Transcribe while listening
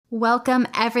Welcome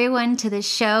everyone to the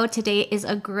show. Today is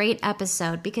a great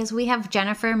episode because we have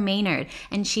Jennifer Maynard,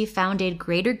 and she founded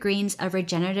Greater Greens, a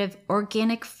regenerative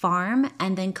organic farm,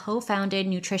 and then co-founded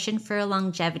Nutrition for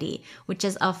Longevity, which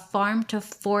is a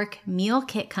farm-to-fork meal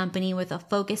kit company with a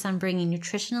focus on bringing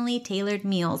nutritionally tailored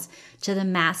meals to the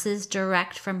masses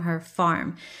direct from her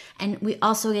farm. And we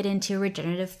also get into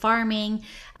regenerative farming,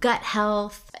 gut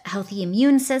health, healthy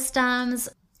immune systems,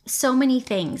 so many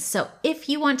things. So if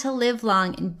you want to live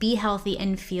long and be healthy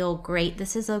and feel great,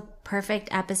 this is a perfect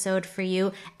episode for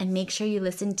you. And make sure you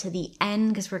listen to the end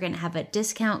because we're going to have a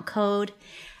discount code.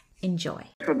 Enjoy.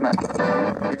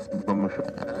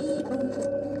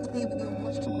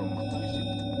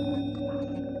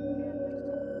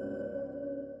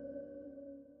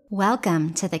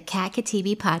 Welcome to the Kat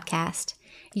Katibi podcast,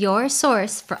 your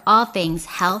source for all things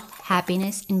health,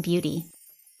 happiness, and beauty.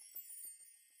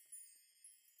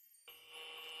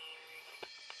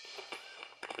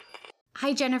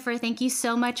 Hi, Jennifer. Thank you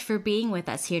so much for being with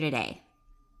us here today.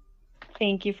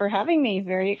 Thank you for having me.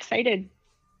 Very excited.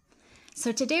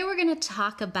 So today we're going to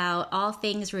talk about all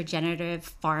things regenerative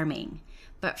farming.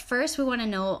 But first, we want to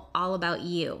know all about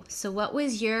you. So what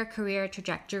was your career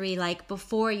trajectory like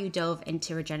before you dove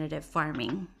into regenerative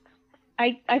farming?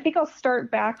 I think I'll start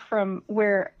back from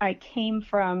where I came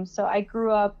from. So I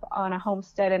grew up on a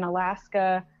homestead in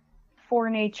Alaska, for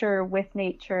nature, with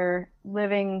nature,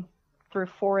 living through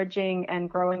foraging and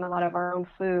growing a lot of our own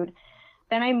food.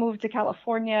 Then I moved to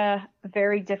California,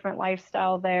 very different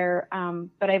lifestyle there,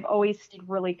 but I've always stayed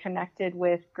really connected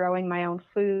with growing my own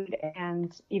food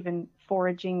and even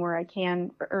foraging where I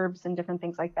can for herbs and different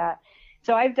things like that.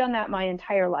 So I've done that my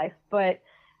entire life. But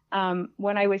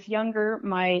when I was younger,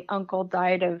 my uncle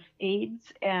died of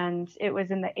AIDS, and it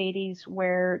was in the 80s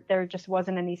where there just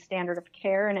wasn't any standard of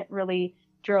care, and it really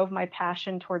drove my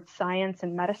passion towards science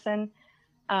and medicine.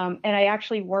 And I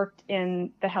actually worked in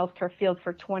the healthcare field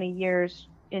for 20 years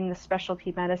in the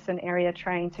specialty medicine area,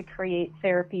 trying to create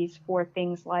therapies for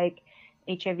things like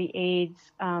HIV/AIDS,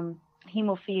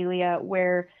 hemophilia,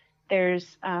 where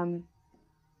there's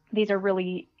these are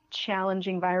really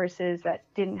challenging viruses that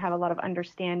didn't have a lot of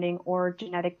understanding, or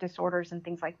genetic disorders and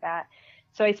things like that.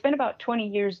 So I spent about 20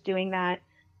 years doing that.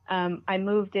 I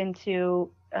moved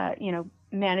into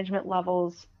management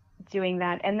levels doing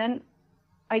that, and then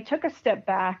I took a step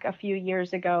back a few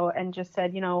years ago and just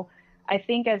said, I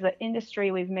think as an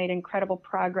industry, we've made incredible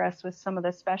progress with some of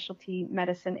the specialty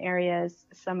medicine areas,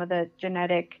 some of the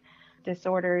genetic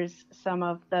disorders, some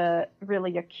of the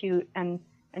really acute and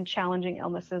challenging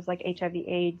illnesses like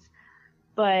HIV/AIDS.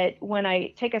 But when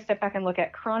I take a step back and look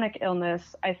at chronic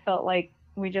illness, I felt like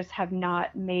we just have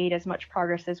not made as much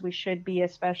progress as we should be,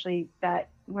 especially that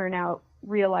we're now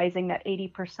realizing that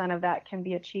 80% of that can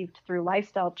be achieved through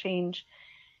lifestyle change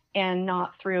and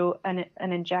not through an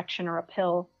injection or a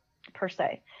pill per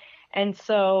se. And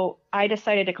so I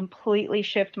decided to completely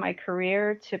shift my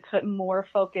career to put more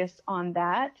focus on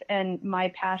that. And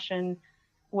my passion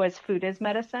was food as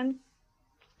medicine.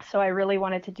 So I really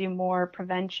wanted to do more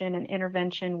prevention and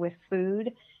intervention with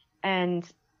food. And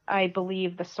I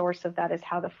believe the source of that is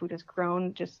how the food is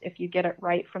grown. Just if you get it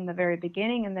right from the very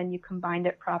beginning and then you combine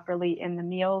it properly in the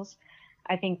meals,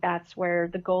 I think that's where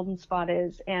the golden spot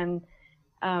is. And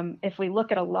if we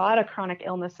look at a lot of chronic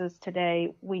illnesses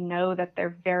today, we know that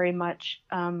they're very much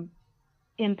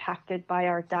impacted by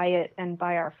our diet and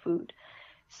by our food.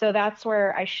 So that's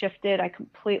where I shifted. I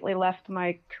completely left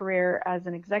my career as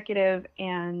an executive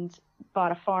and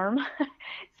bought a farm.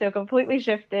 So completely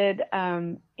shifted.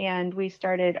 And I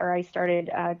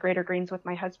started Greater Greens with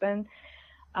my husband,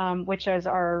 which is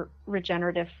our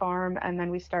regenerative farm. And then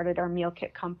we started our meal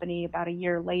kit company about a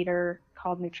year later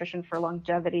called Nutrition for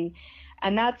Longevity.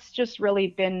 And that's just really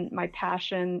been my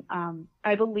passion.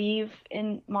 I believe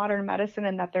in modern medicine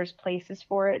and that there's places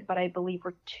for it, but I believe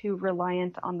we're too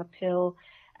reliant on the pill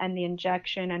and the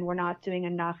injection, and we're not doing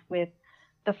enough with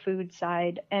the food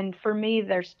side. And for me,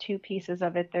 there's two pieces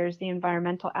of it. There's the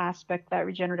environmental aspect that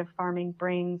regenerative farming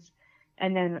brings,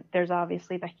 and then there's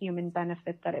obviously the human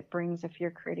benefit that it brings if you're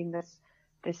creating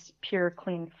this pure,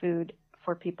 clean food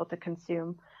for people to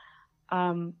consume.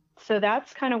 So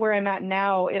that's kind of where I'm at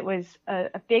now. It was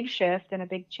a big shift and a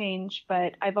big change,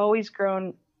 but I've always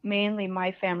grown mainly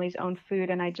my family's own food,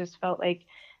 and I just felt like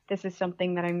this is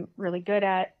something that I'm really good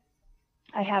at.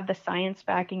 I have the science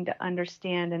backing to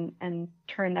understand and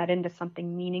turn that into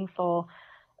something meaningful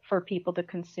for people to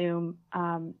consume.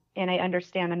 And I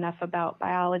understand enough about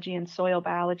biology and soil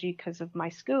biology because of my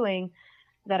schooling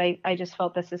that I just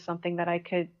felt this is something that I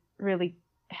could really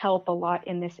help a lot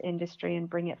in this industry and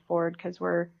bring it forward, because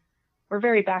we're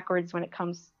very backwards when it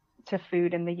comes to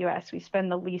food in the US. We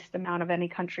spend the least amount of any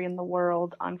country in the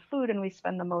world on food, and we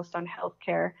spend the most on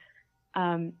healthcare.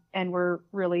 And we're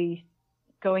really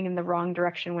going in the wrong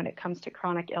direction when it comes to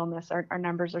chronic illness. Our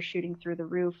numbers are shooting through the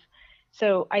roof.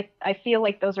 So I feel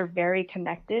like those are very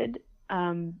connected.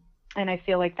 And I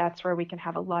feel like that's where we can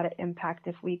have a lot of impact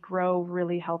if we grow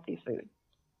really healthy food.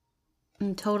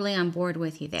 I'm totally on board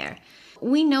with you there.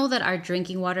 We know that our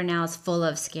drinking water now is full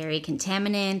of scary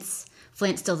contaminants.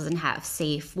 Flint still doesn't have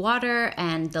safe water,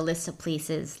 and the list of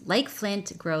places like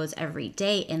Flint grows every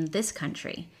day in this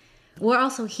country. We're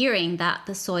also hearing that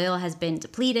the soil has been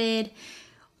depleted.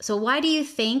 So why do you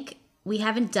think we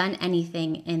haven't done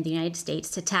anything in the United States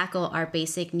to tackle our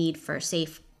basic need for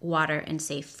safe water and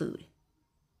safe food?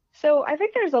 So I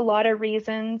think there's a lot of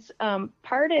reasons.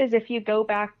 Part is if you go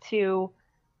back through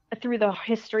the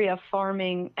history of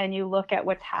farming and you look at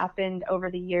what's happened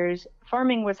over the years,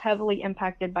 farming was heavily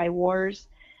impacted by wars,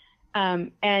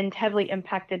 and heavily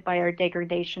impacted by our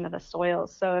degradation of the soil.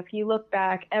 So if you look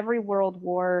back, every world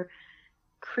war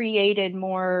created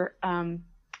more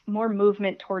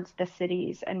movement towards the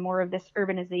cities and more of this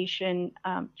urbanization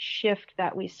shift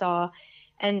that we saw.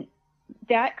 And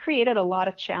that created a lot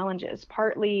of challenges.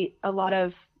 Partly, a lot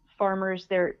of farmers,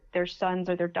 their sons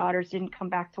or their daughters didn't come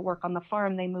back to work on the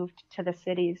farm. They moved to the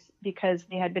cities because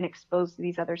they had been exposed to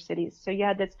these other cities. So you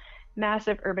had this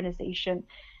massive urbanization.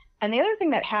 And the other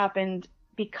thing that happened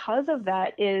because of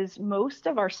that is most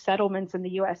of our settlements in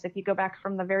the US, if you go back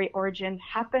from the very origin,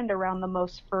 happened around the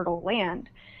most fertile land.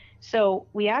 So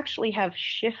we actually have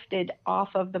shifted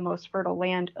off of the most fertile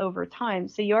land over time.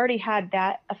 So you already had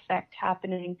that effect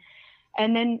happening.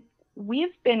 And then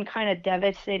we've been kind of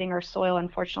devastating our soil,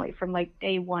 unfortunately, from like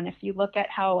day one. If you look at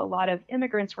how a lot of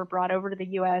immigrants were brought over to the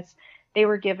US, they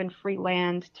were given free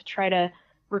land to try to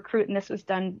recruit, and this was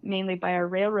done mainly by our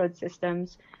railroad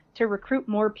systems, to recruit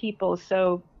more people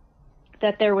so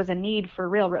that there was a need for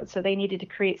railroads. So they needed to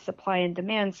create supply and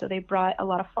demand. So they brought a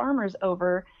lot of farmers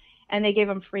over and they gave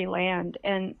them free land.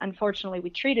 And unfortunately, we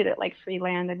treated it like free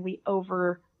land and we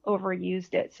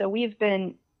overused it. So we've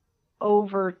been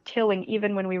over tilling,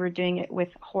 even when we were doing it with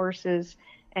horses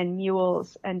and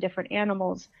mules and different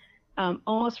animals,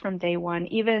 almost from day one.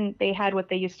 Even they had what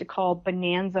they used to call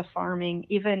bonanza farming,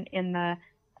 even in the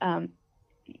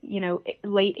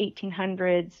late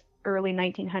 1800s, early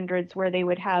 1900s, where they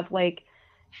would have like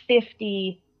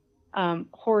 50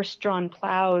 horse-drawn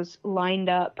plows lined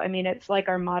up. I mean, it's like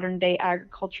our modern day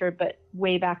agriculture, but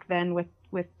way back then with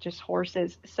just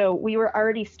horses. So we were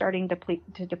already starting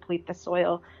to deplete the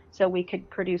soil so we could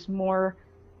produce more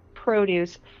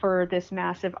produce for this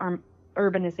massive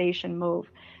urbanization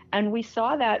move. And we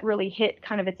saw that really hit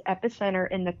kind of its epicenter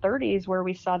in the 30s, where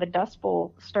we saw the Dust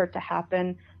Bowl start to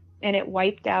happen, and it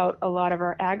wiped out a lot of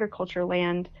our agriculture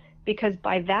land, because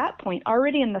by that point,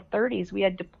 already in the 30s, we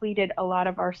had depleted a lot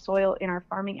of our soil in our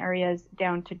farming areas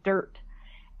down to dirt.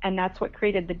 And that's what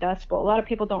created the Dust Bowl. A lot of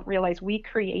people don't realize we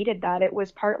created that. It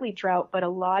was partly drought, but a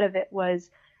lot of it was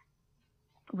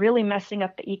really messing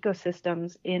up the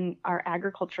ecosystems in our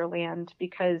agriculture land,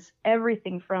 because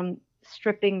everything from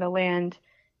stripping the land,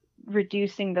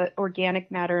 reducing the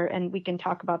organic matter, and we can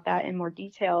talk about that in more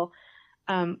detail.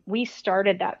 We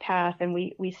started that path, and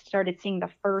we started seeing the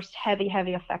first heavy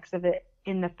effects of it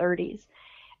in the 30s.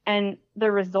 And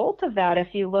the result of that,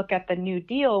 if you look at the New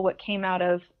Deal, what came out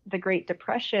of the Great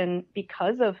Depression,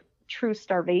 because of true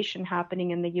starvation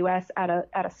happening in the US at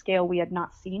a scale we had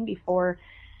not seen before,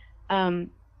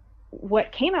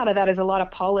 what came out of that is a lot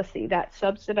of policy that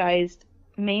subsidized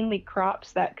mainly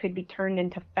crops that could be turned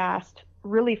into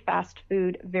really fast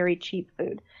food, very cheap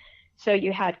food. So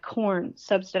you had corn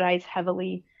subsidized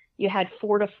heavily. You had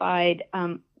fortified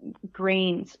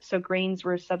grains. So grains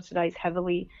were subsidized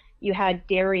heavily. You had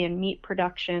dairy and meat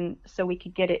production, so we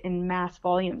could get it in mass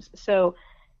volumes. So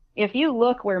if you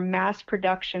look where mass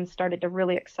production started to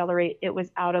really accelerate, it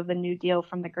was out of the New Deal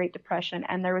from the Great Depression.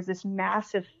 And there was this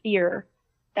massive fear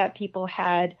that people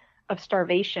had of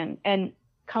starvation. And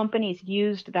companies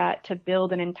used that to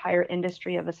build an entire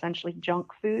industry of essentially junk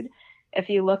food. If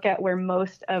you look at where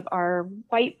most of our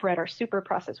white bread, our super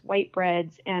processed white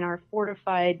breads, and our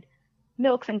fortified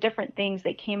milks and different things,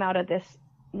 they came out of this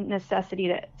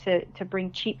necessity to bring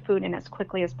cheap food in as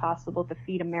quickly as possible to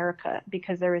feed America,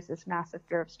 because there is this massive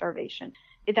fear of starvation.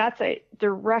 That's a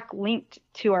direct link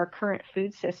to our current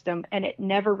food system, and it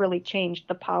never really changed.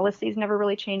 The policies never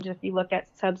really changed. If you look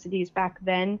at subsidies back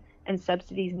then and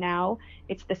subsidies now,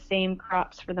 it's the same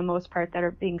crops for the most part that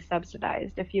are being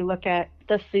subsidized. If you look at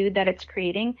the food that it's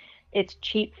creating, it's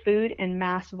cheap food in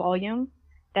mass volume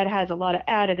that has a lot of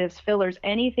additives, fillers,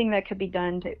 anything that could be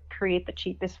done to create the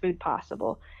cheapest food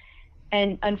possible.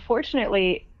 And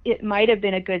unfortunately, it might have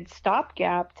been a good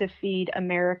stopgap to feed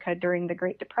America during the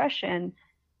Great Depression,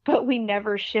 but we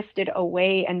never shifted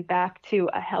away and back to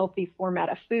a healthy format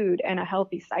of food and a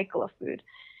healthy cycle of food.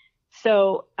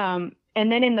 So, and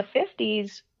then in the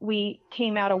 50s, we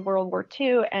came out of World War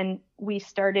II and we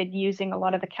started using a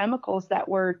lot of the chemicals that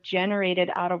were generated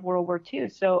out of World War II.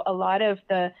 So a lot of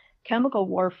the chemical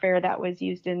warfare that was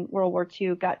used in World War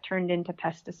II got turned into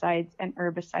pesticides and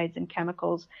herbicides and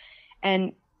chemicals.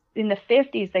 And in the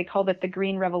 50s, they called it the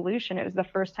Green Revolution. It was the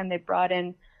first time they brought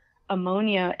in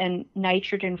ammonia and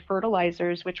nitrogen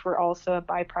fertilizers, which were also a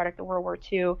byproduct of World War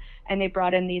II. And they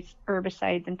brought in these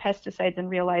herbicides and pesticides and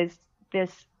realized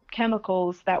this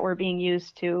chemicals that were being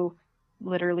used to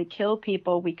literally kill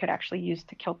people, we could actually use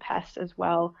to kill pests as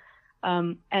well.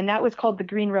 And that was called the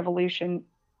Green Revolution,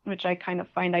 which I kind of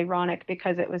find ironic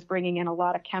because it was bringing in a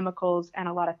lot of chemicals and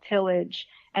a lot of tillage.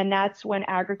 And that's when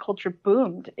agriculture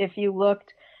boomed. If you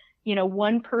looked,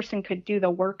 one person could do the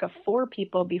work of 4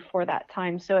 people before that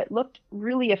time. So it looked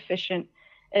really efficient.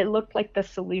 It looked like the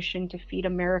solution to feed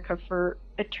America for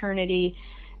eternity.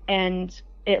 And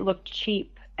it looked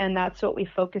cheap. And that's what we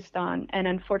focused on. And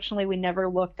unfortunately, we never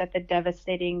looked at the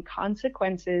devastating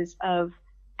consequences of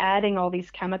adding all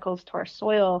these chemicals to our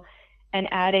soil and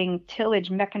adding tillage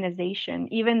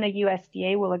mechanization. Even the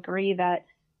USDA will agree that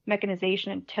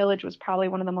mechanization and tillage was probably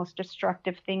one of the most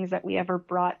destructive things that we ever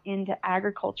brought into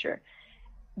agriculture,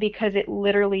 because it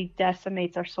literally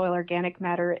decimates our soil organic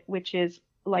matter, which is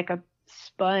like a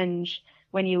sponge.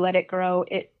 When you let it grow,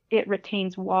 it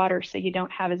retains water, so you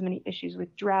don't have as many issues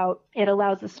with drought. It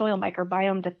allows the soil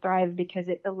microbiome to thrive because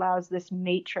it allows this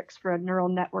matrix for a neural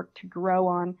network to grow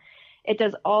on. It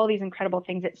does all these incredible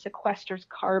things. It sequesters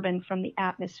carbon from the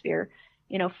atmosphere.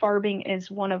 Farming is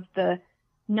one of the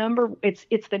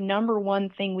it's the number one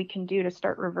thing we can do to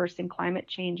start reversing climate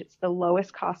change. It's the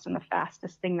lowest cost and the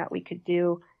fastest thing that we could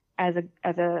do as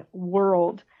a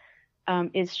world,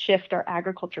 is shift our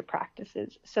agriculture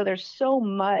practices. So there's so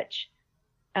much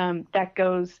that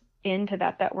goes into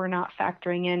that we're not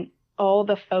factoring in. All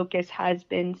the focus has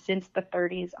been since the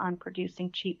 30s on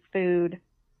producing cheap food,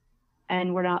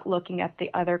 and we're not looking at the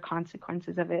other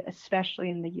consequences of it, especially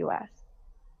in the US.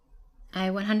 I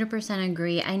 100%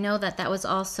 agree. I know that was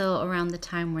also around the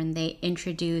time when they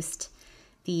introduced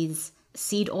these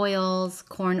seed oils,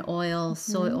 corn oil,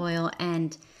 soy oil,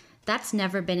 and that's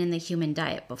never been in the human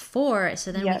diet before.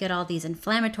 So then we get all these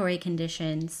inflammatory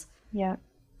conditions. Yeah.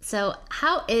 So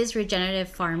how is regenerative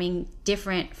farming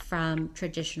different from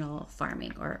traditional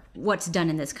farming, or what's done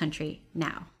in this country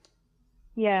now?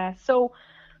 Yeah. So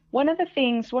one of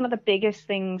the biggest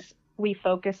things we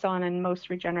focus on, and most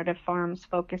regenerative farms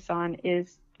focus on,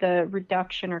 is the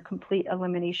reduction or complete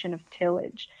elimination of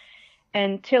tillage.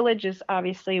 And tillage is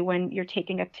obviously when you're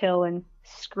taking a till and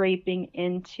scraping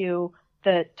into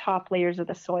the top layers of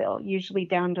the soil, usually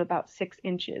down to about 6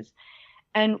 inches.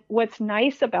 And what's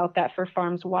nice about that for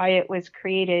farms, why it was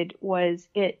created, was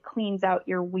it cleans out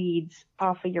your weeds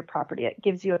off of your property. It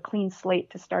gives you a clean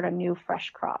slate to start a new, fresh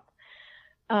crop.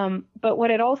 But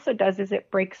what it also does is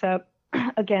it breaks up,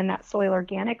 again, that soil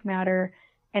organic matter,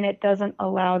 and it doesn't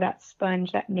allow that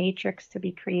sponge, that matrix, to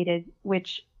be created,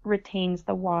 which retains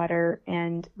the water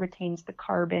and retains the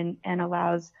carbon and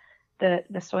allows the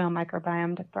soil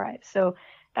microbiome to thrive. So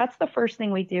that's the first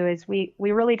thing we do, is we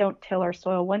really don't till our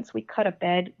soil. Once we cut a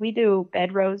bed, we do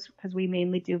bed rows because we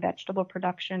mainly do vegetable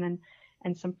production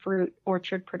and some fruit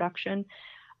orchard production.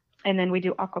 And then we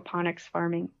do aquaponics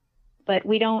farming. But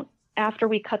we don't, after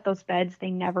we cut those beds, they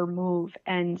never move.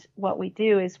 And what we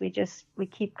do is we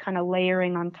keep kind of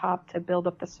layering on top to build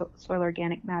up the soil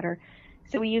organic matter.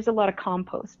 So we use a lot of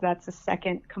compost. That's the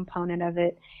second component of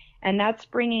it. And that's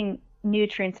bringing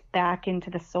nutrients back into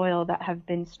the soil that have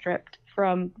been stripped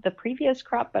from the previous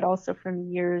crop, but also from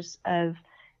years of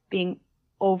being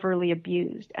overly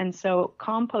abused. And so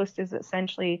compost is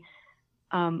essentially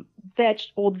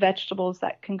old vegetables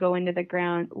that can go into the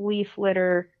ground, leaf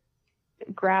litter,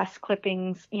 grass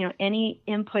clippings, any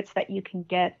inputs that you can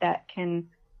get that can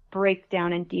break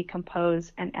down and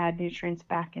decompose and add nutrients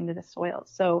back into the soil.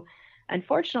 So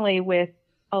unfortunately, with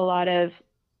a lot of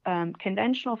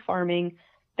conventional farming,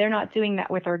 they're not doing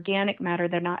that with organic matter.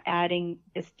 They're not adding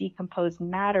this decomposed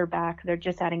matter back. They're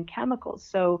just adding chemicals.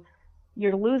 So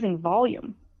you're losing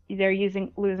volume. They're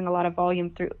losing a lot of volume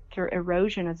through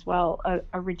erosion as well.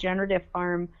 A regenerative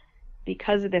farm,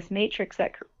 because of this matrix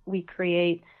that we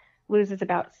create, loses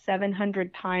about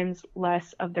 700 times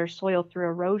less of their soil through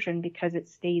erosion because it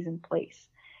stays in place.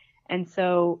 And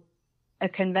so a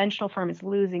conventional farm is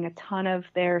losing a ton of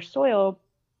their soil,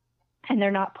 and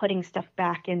they're not putting stuff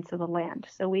back into the land.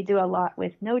 So we do a lot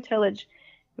with no tillage.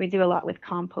 We do a lot with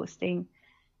composting.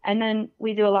 And then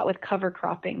we do a lot with cover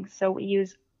cropping. So we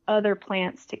use other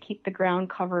plants to keep the ground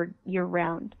covered year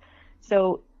round.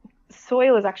 So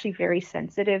soil is actually very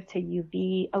sensitive to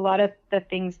UV. A lot of the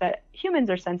things that humans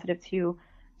are sensitive to,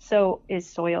 so is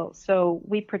soil. So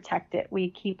we protect it. We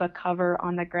keep a cover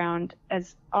on the ground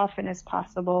as often as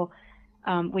possible.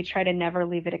 We try to never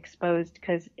leave it exposed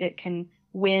because it can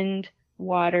wind,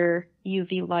 water,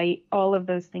 UV light, all of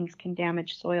those things can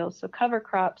damage soil. So cover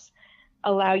crops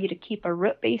allow you to keep a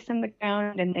root base in the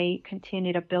ground, and they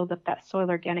continue to build up that soil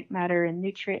organic matter and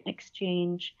nutrient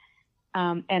exchange,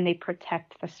 and they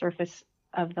protect the surface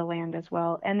of the land as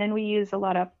well. And then we use a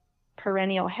lot of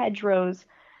perennial hedgerows,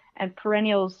 and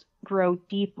perennials grow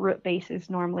deep root bases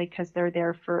normally because they're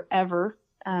there forever,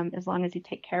 as long as you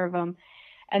take care of them.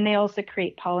 And they also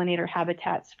create pollinator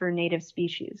habitats for native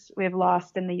species. We have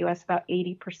lost in the U.S. about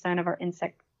 80% of our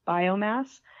insect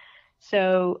biomass.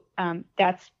 So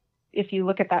that's, if you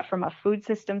look at that from a food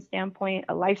system standpoint,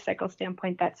 a life cycle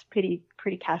standpoint, that's pretty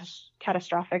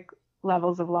catastrophic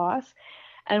levels of loss.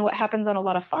 And what happens on a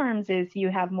lot of farms is you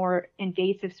have more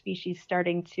invasive species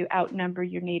starting to outnumber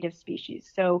your native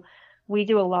species. So we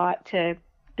do a lot to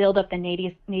build up the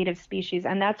native species,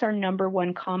 and that's our number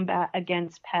one combat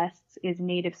against pests is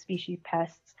native species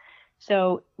pests.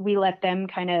 So we let them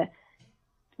kind of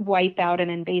wipe out an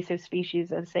invasive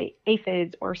species of, say,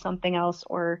 aphids or something else,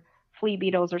 or flea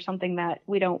beetles or something that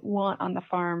we don't want on the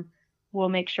farm. We'll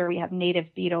make sure we have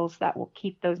native beetles that will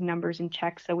keep those numbers in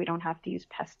check so we don't have to use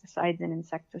pesticides and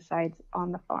insecticides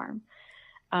on the farm.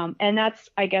 And that's,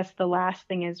 I guess, the last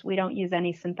thing is we don't use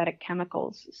any synthetic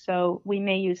chemicals. So we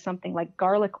may use something like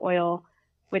garlic oil,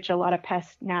 which a lot of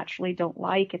pests naturally don't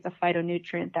like. It's a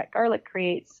phytonutrient that garlic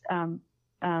creates,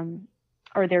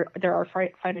 or there are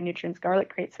phytonutrients garlic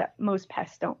creates that most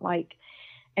pests don't like.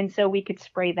 And so we could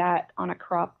spray that on a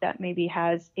crop that maybe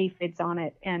has aphids on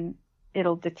it, and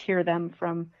it'll deter them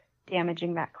from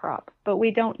damaging that crop. But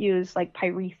we don't use like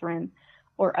pyrethrin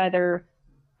or other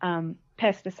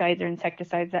pesticides or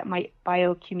insecticides that might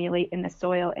bioaccumulate in the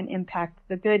soil and impact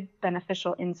the good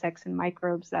beneficial insects and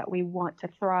microbes that we want to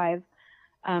thrive.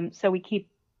 So we keep,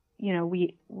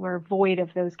 we're void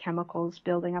of those chemicals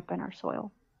building up in our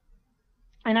soil.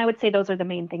 And I would say those are the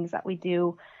main things that we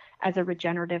do as a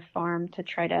regenerative farm to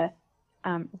try to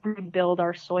rebuild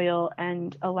our soil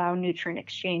and allow nutrient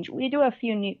exchange. We do a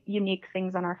few unique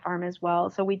things on our farm as well.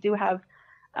 So we do have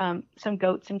some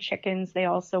goats and chickens. They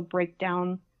also break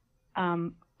down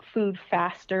food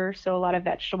faster. So a lot of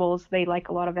vegetables, they like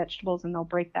a lot of vegetables and they'll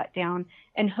break that down.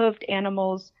 And hoofed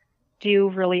animals do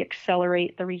really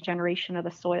accelerate the regeneration of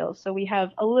the soil. So we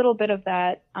have a little bit of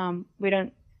that. We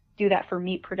don't do that for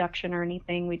meat production or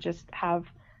anything. We just have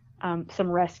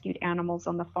some rescued animals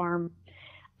on the farm.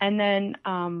 And then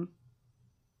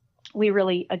we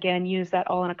really, again, use that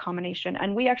all in a combination.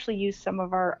 And we actually use some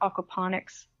of our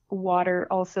aquaponics water,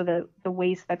 also the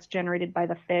waste that's generated by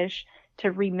the fish,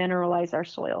 to remineralize our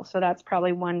soil. So that's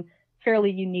probably one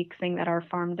fairly unique thing that our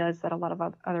farm does that a lot of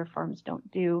other farms don't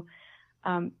do,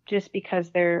 just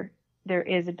because there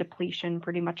is a depletion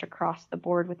pretty much across the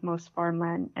board with most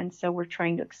farmland. And so we're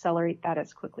trying to accelerate that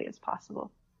as quickly as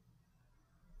possible.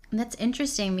 That's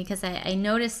interesting because I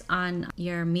noticed on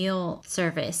your meal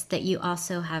service that you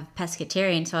also have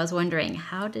pescatarian. So I was wondering,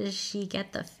 how does she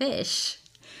get the fish?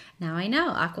 Now I know,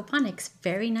 aquaponics,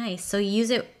 very nice. So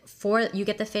you you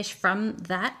get the fish from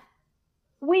that?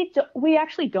 We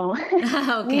actually don't.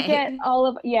 Okay. We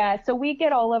get so we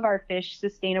get all of our fish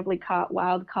sustainably caught,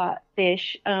 wild caught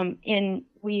fish.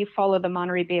 We follow the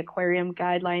Monterey Bay Aquarium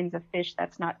guidelines of fish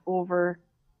that's not over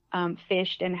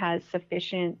fished and has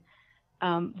sufficient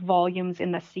volumes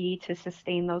in the sea to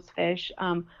sustain those fish.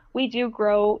 We do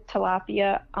grow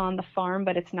tilapia on the farm,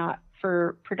 but it's not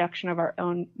for production of our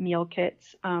own meal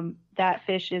kits. That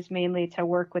fish is mainly to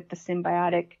work with the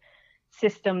symbiotic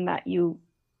system that you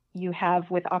have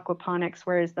with aquaponics,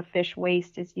 whereas the fish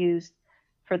waste is used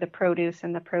for the produce,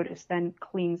 and the produce then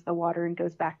cleans the water and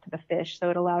goes back to the fish. So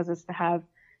it allows us to have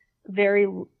very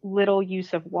little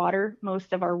use of water.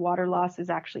 Most of our water loss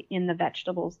is actually in the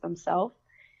vegetables themselves.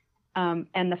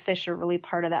 And the fish are really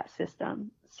part of that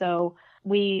system. So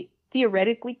we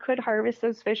theoretically could harvest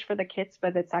those fish for the kits,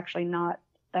 but it's actually not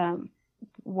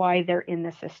why they're in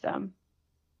the system.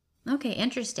 Okay,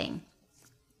 interesting.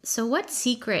 So what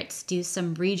secrets do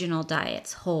some regional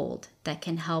diets hold that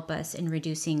can help us in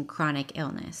reducing chronic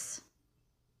illness?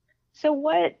 So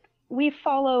what we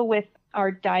follow with our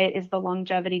diet is the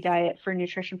longevity diet for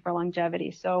nutrition for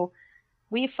longevity. So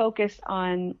we focus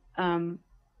on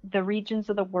the regions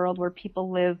of the world where people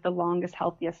live the longest,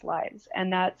 healthiest lives.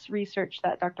 And that's research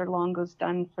that Dr. Longo's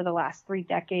done for the last 3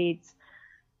 decades.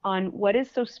 on what is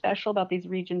so special about these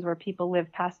regions where people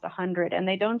live past 100, and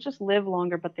they don't just live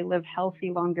longer, but they live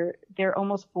healthy longer. They're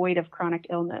almost void of chronic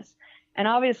illness. And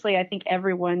obviously, I think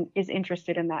everyone is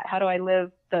interested in that. How do I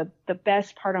live the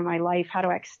best part of my life? How do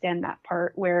I extend that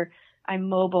part where I'm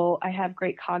mobile, I have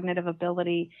great cognitive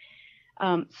ability?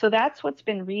 So that's what's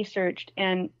been researched.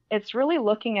 And it's really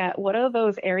looking at what do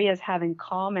those areas have in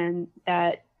common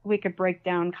that we could break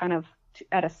down kind of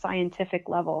at a scientific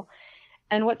level.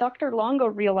 And what Dr. Longo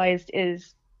realized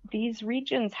is these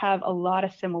regions have a lot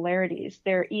of similarities.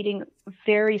 They're eating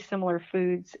very similar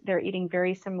foods. They're eating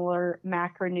very similar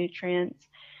macronutrients.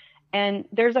 And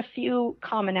there's a few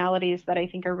commonalities that I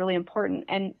think are really important.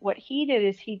 And what he did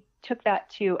is he took that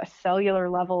to a cellular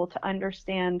level to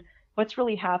understand what's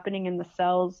really happening in the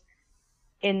cells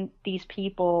in these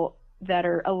people that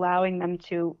are allowing them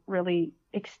to really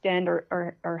extend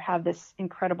or have this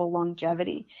incredible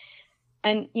longevity.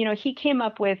 And, he came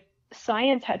up with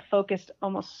science had focused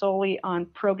almost solely on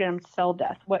programmed cell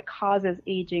death, what causes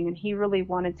aging. And he really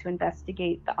wanted to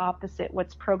investigate the opposite,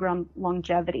 what's programmed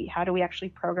longevity. How do we actually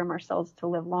program ourselves to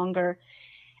live longer?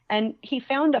 And he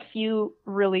found a few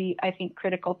really, I think,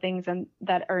 critical things and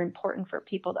that are important for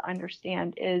people to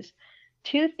understand is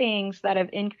two things that have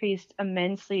increased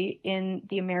immensely in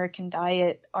the American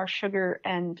diet are sugar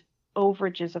and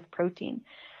overages of protein.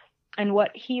 And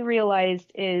what he realized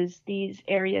is these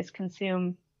areas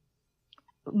consume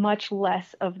much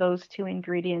less of those two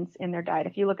ingredients in their diet.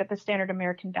 If you look at the standard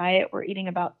American diet, we're eating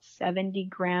about 70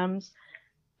 grams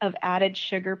of added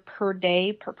sugar per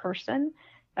day per person.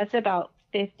 That's about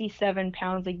 57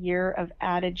 pounds a year of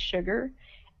added sugar.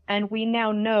 And we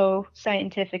now know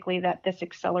scientifically that this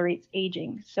accelerates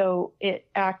aging. So it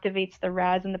activates the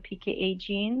RAS and the PKA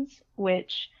genes,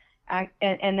 and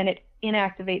then it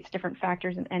inactivates different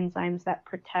factors and enzymes that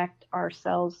protect our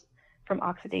cells from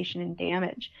oxidation and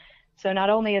damage. So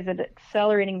not only is it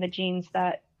accelerating the genes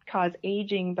that cause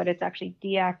aging, but it's actually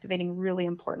deactivating really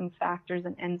important factors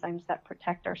and enzymes that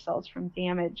protect our cells from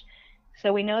damage.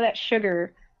 So we know that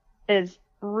sugar is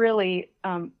really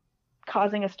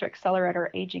causing us to accelerate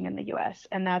our aging in the US.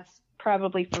 And that's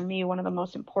probably, for me, one of the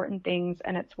most important things.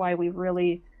 And it's why we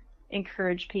really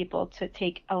encourage people to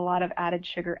take a lot of added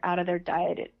sugar out of their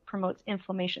diet. It promotes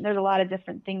inflammation. There's a lot of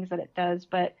different things that it does,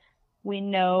 but we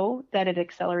know that it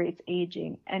accelerates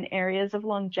aging. And areas of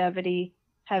longevity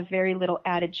have very little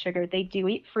added sugar. They do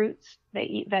eat fruits, they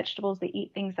eat vegetables, they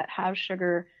eat things that have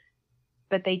sugar,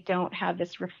 but they don't have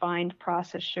this refined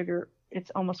processed sugar.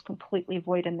 It's almost completely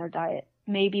void in their diet.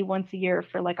 Maybe once a year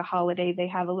for like a holiday, they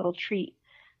have a little treat,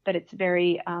 but it's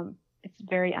very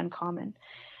uncommon.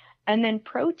 And then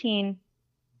protein,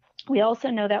 we also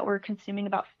know that we're consuming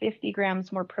about 50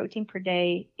 grams more protein per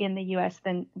day in the US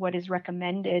than what is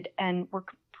recommended. And we're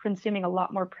consuming a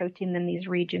lot more protein than these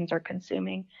regions are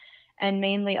consuming, and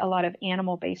mainly a lot of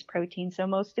animal-based protein. So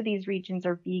most of these regions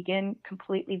are vegan,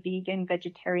 completely vegan,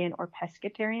 vegetarian, or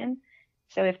pescatarian.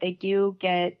 So if they do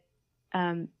get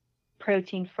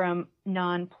protein from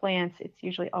non-plants, it's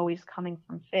usually always coming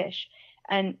from fish.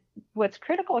 And what's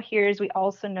critical here is we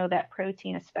also know that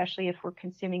protein, especially if we're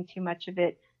consuming too much of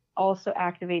it, also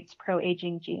activates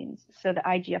pro-aging genes. So the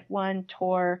IGF-1,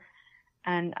 TOR,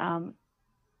 and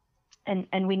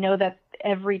we know that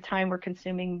every time we're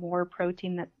consuming more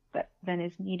protein than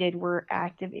is needed, we're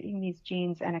activating these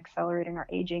genes and accelerating our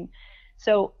aging.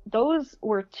 So those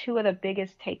were two of the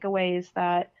biggest takeaways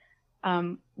that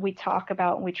we talk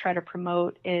about and we try to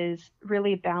promote, is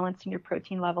really balancing your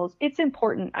protein levels. It's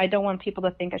important. I don't want people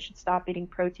to think I should stop eating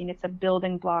protein. It's a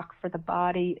building block for the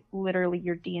body. Literally,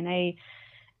 your DNA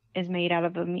is made out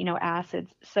of amino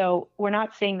acids. So we're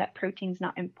not saying that protein's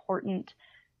not important,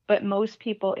 but most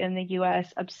people in the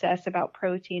US obsess about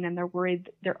protein, and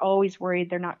they're always worried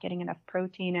they're not getting enough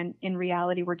protein. And in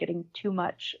reality, we're getting too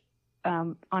much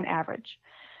on average.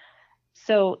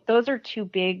 So those are two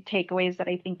big takeaways that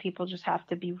I think people just have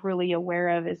to be really aware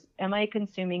of is, am I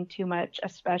consuming too much,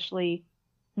 especially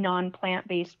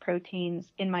non-plant-based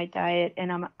proteins in my diet? And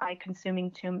am I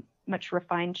consuming too much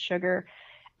refined sugar?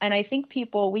 And I think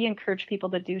we encourage people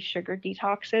to do sugar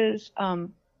detoxes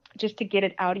just to get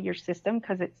it out of your system,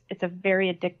 because it's a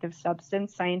very addictive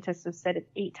substance. Scientists have said it's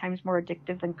 8 times more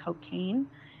addictive than cocaine.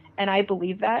 And I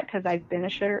believe that because I've been a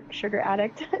sugar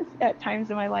addict at times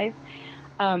in my life.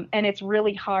 And it's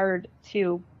really hard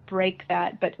to break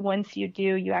that. But once you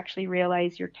do, you actually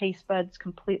realize your taste buds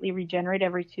completely regenerate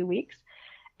every 2 weeks,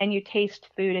 and you taste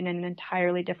food in an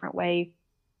entirely different way.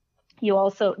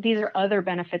 These are other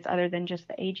benefits other than just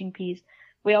the aging piece.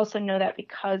 We also know that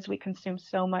because we consume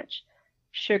so much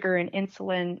sugar and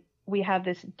insulin, we have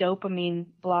this dopamine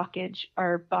blockage.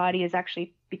 Our body is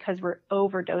actually because we're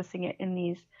overdosing it in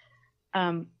these,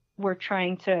 we're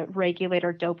trying to regulate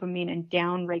our dopamine and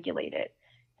down regulate it.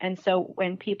 And so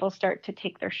when people start to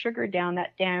take their sugar down,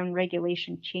 that down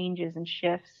regulation changes and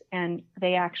shifts, and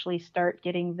they actually start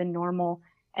getting the normal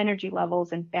energy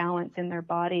levels and balance in their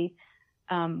body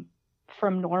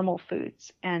from normal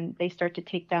foods, and they start to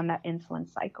take down that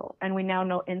insulin cycle. And we now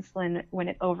know insulin, when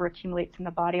it overaccumulates in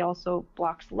the body, also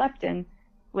blocks leptin,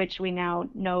 which we now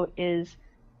know is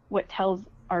what tells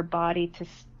our body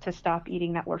to stop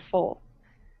eating, that we're full.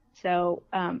 So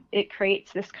it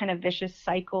creates this kind of vicious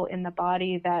cycle in the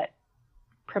body that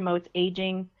promotes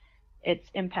aging. It's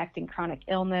impacting chronic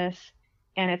illness,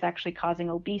 and it's actually causing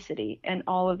obesity. And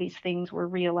all of these things we're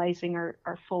realizing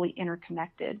are fully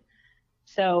interconnected.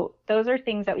 So those are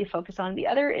things that we focus on. The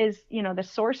other is, the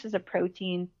sources of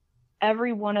protein.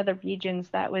 Every one of the regions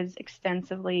that was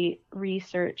extensively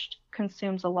researched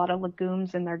consumes a lot of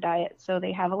legumes in their diet. So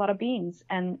they have a lot of beans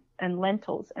and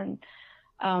lentils, and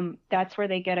that's where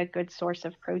they get a good source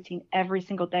of protein every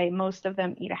single day. Most of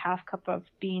them eat a half cup of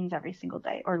beans every single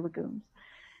day, or legumes.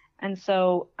 And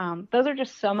so those are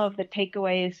just some of the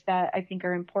takeaways that I think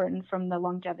are important from the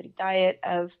longevity diet,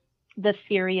 of the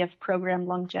theory of programmed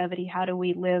longevity. How do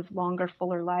we live longer,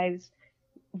 fuller lives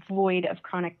void of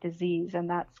chronic disease? And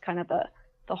that's kind of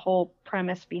the whole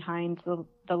premise behind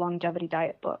the longevity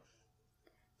diet book.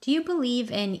 Do you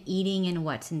believe in eating in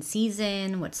what's in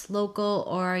season, what's local,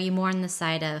 or are you more on the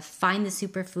side of find the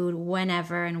superfood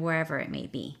whenever and wherever it may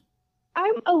be?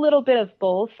 I'm a little bit of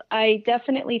both. I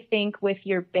definitely think with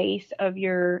your base of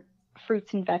your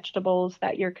fruits and vegetables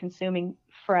that you're consuming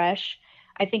fresh,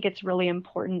 I think it's really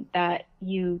important that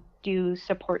you do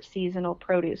support seasonal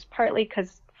produce, partly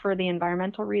because for the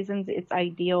environmental reasons, it's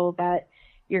ideal that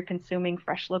you're consuming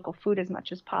fresh local food as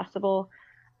much as possible.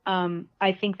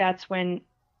 I think that's when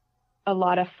a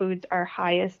lot of foods are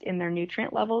highest in their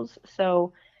nutrient levels.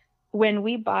 So when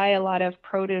we buy a lot of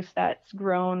produce that's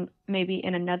grown maybe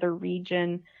in another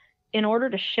region, in order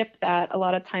to ship that, a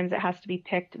lot of times it has to be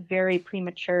picked very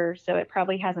premature. So it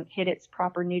probably hasn't hit its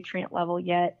proper nutrient level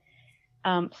yet.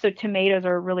 So tomatoes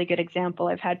are a really good example.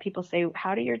 I've had people say,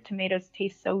 how do your tomatoes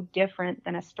taste so different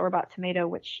than a store-bought tomato,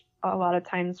 which a lot of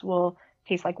times will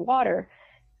taste like water?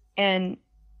 And,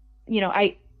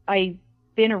 I've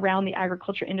been around the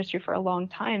agriculture industry for a long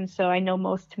time, so I know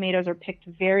most tomatoes are picked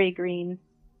very green,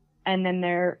 and then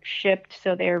they're shipped,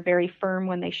 so they're very firm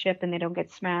when they ship and they don't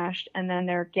get smashed, and then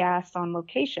they're gassed on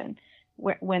location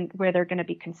where they're going to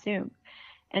be consumed.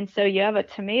 And so you have a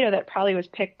tomato that probably was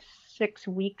picked 6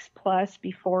 weeks plus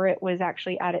before it was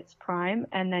actually at its prime,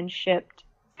 and then shipped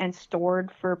and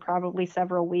stored for probably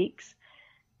several weeks.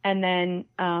 And then,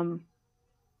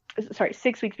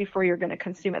 6 weeks before you're going to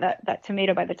consume it. That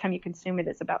tomato, by the time you consume it,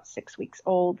 is about 6 weeks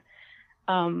old.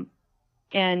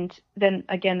 And then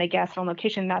again, they gas it on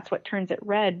location. That's what turns it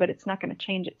red, but it's not going to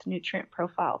change its nutrient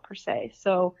profile per se.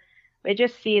 So I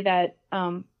just see that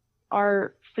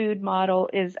our food model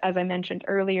is, as I mentioned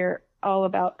earlier, all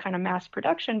about kind of mass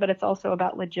production, but it's also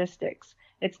about logistics.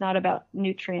 It's not about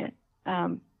nutrient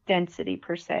density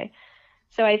per se.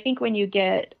 So I think when you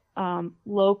get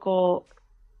local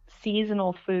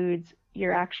seasonal foods,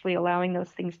 you're actually allowing those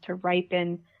things to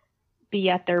ripen, be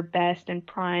at their best and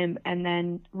prime, and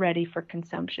then ready for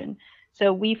consumption.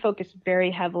 So we focus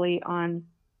very heavily on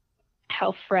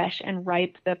how fresh and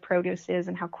ripe the produce is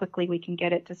and how quickly we can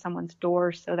get it to someone's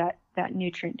door so that that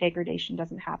nutrient degradation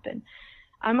doesn't happen.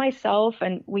 I myself,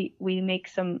 and we make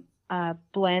some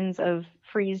blends of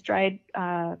freeze-dried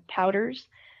powders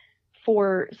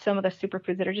for some of the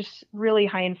superfoods that are just really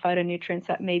high in phytonutrients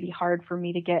that may be hard for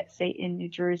me to get, say, in New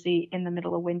Jersey in the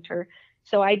middle of winter.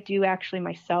 So I do actually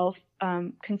myself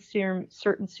consume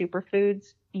certain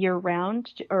superfoods year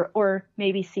round, or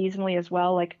maybe seasonally as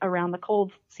well, like around the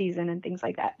cold season and things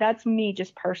like that. That's me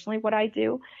just personally what I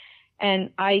do.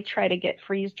 And I try to get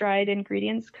freeze-dried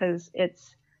ingredients because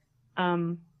it's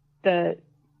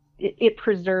it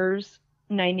preserves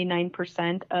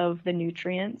 99% of the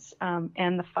nutrients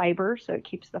and the fiber, so it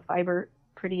keeps the fiber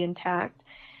pretty intact.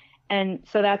 And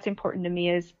so that's important to me,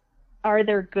 is are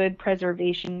there good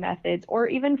preservation methods, or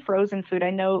even frozen food? I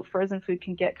know frozen food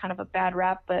can get kind of a bad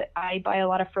rap, but I buy a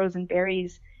lot of frozen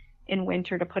berries in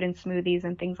winter to put in smoothies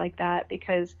and things like that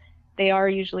because they are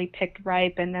usually picked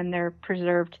ripe and then they're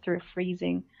preserved through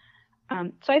freezing.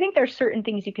 So I think there's certain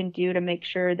things you can do to make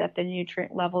sure that the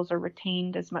nutrient levels are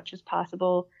retained as much as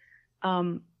possible.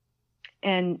 And,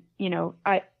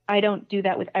 I don't do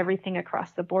that with everything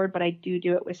across the board, but I do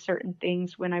it with certain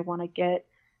things when I want to get,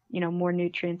 more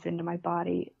nutrients into my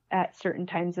body at certain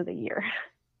times of the year.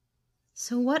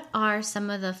 So what are some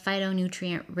of the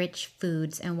phytonutrient rich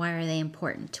foods and why are they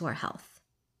important to our health?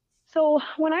 So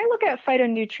when I look at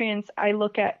phytonutrients, I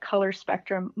look at color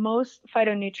spectrum. Most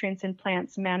phytonutrients in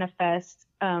plants manifest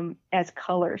as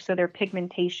color, so they're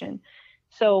pigmentation.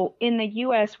 So in the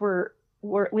U.S.,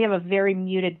 we have a very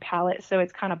muted palette, so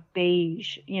it's kind of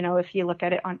beige, if you look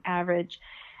at it on average.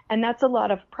 And that's a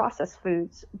lot of processed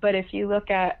foods. But if you look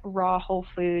at raw whole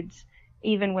foods,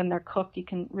 even when they're cooked, you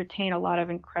can retain a lot of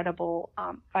incredible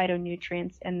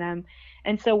phytonutrients in them.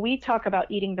 And so we talk about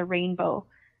eating the rainbow.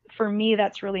 For me,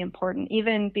 that's really important.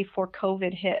 Even before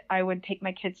COVID hit, I would take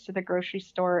my kids to the grocery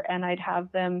store and I'd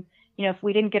have them, if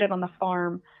we didn't get it on the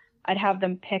farm, I'd have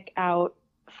them pick out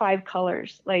 5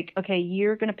 colors. Like, okay,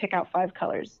 you're going to pick out 5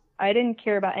 colors. I didn't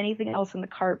care about anything else in the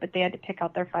cart, but they had to pick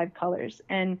out their 5 colors.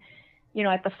 And,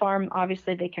 at the farm,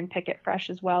 obviously they can pick it fresh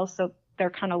as well. So they're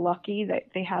kind of lucky that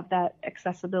they have that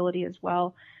accessibility as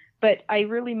well. But I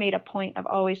really made a point of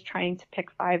always trying to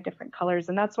pick 5 different colors.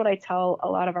 And that's what I tell a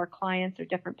lot of our clients or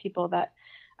different people that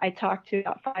I talk to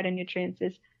about phytonutrients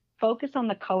is focus on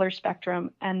the color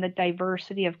spectrum and the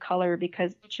diversity of color,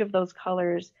 because each of those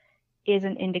colors is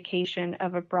an indication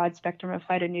of a broad spectrum of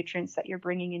phytonutrients that you're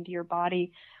bringing into your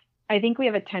body. I think we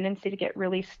have a tendency to get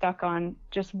really stuck on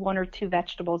just 1 or 2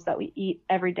 vegetables that we eat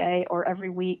every day or every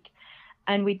week.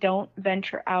 And we don't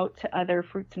venture out to other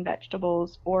fruits and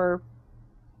vegetables or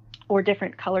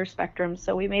different color spectrums.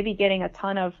 So we may be getting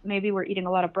maybe we're eating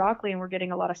a lot of broccoli and we're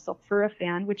getting a lot of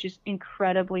sulforaphane, which is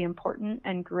incredibly important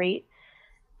and great.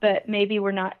 But maybe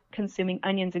we're not consuming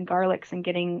onions and garlics and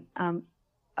getting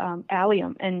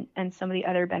allium and some of the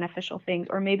other beneficial things.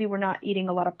 Or maybe we're not eating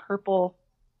a lot of purple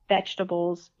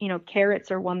vegetables. Carrots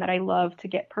are one that I love to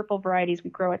get purple varieties.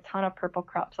 We grow a ton of purple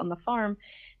crops on the farm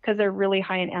because they're really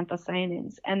high in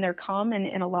anthocyanins, and they're common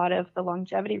in a lot of the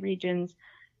longevity regions,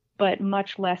 but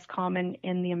much less common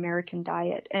in the American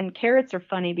diet. And carrots are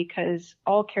funny because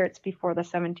all carrots before the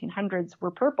 1700s were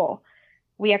purple.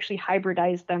 We actually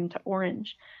hybridized them to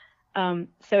orange.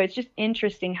 So it's just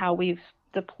interesting how we've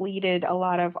depleted a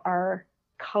lot of our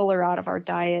color out of our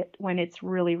diet when it's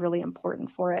really, really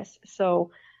important for us. So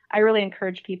I really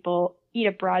encourage people, eat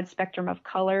a broad spectrum of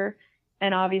color,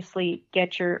 and obviously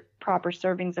get your proper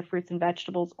servings of fruits and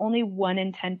vegetables. Only 1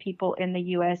 in 10 people in the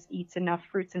US eats enough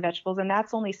fruits and vegetables, and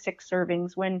that's only 6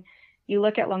 servings. When you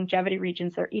look at longevity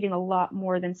regions, they're eating a lot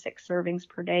more than 6 servings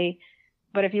per day.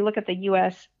 But if you look at the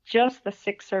US, just the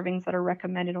 6 servings that are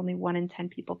recommended, only 1 in 10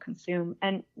 people consume.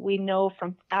 And we know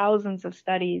from thousands of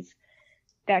studies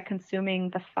that consuming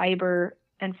the fiber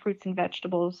and fruits and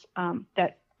vegetables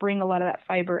that bring a lot of that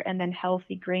fiber, and then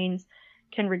healthy grains,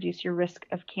 can reduce your risk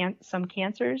of some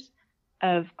cancers,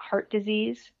 of heart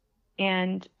disease,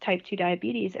 and type 2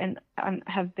 diabetes, and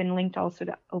have been linked also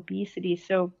to obesity.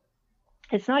 So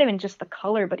it's not even just the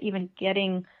color, but even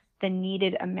getting the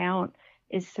needed amount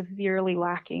is severely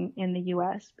lacking in the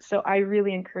US. So I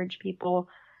really encourage people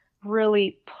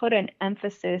really put an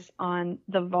emphasis on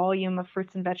the volume of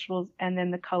fruits and vegetables and then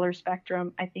the color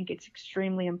spectrum. I think it's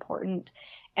extremely important.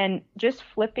 And just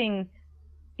flipping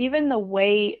even the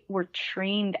way we're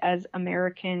trained as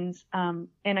Americans, and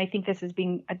I think this is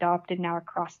being adopted now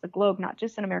across the globe, not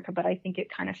just in America, but I think it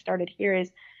kind of started here,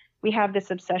 is we have this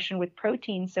obsession with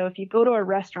protein. So if you go to a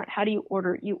restaurant, how do you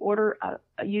order? You order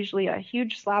usually a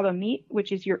huge slab of meat,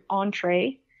 which is your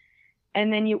entree,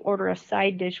 and then you order a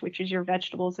side dish, which is your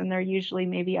vegetables, and they're usually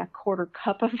maybe a 1/4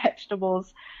 cup of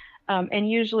vegetables, and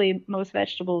usually most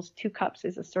vegetables, 2 cups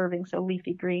is a serving, so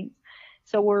leafy greens.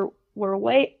 So we're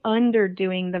way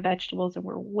underdoing the vegetables and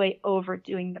we're way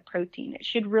overdoing the protein. It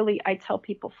should really, I tell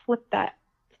people, flip that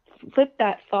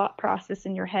thought process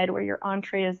in your head, where your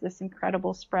entree is this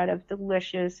incredible spread of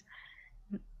delicious,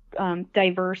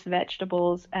 diverse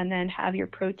vegetables, and then have your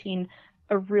protein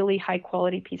a really high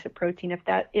quality piece of protein.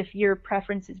 If your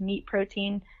preference is meat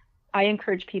protein, I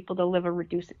encourage people to live a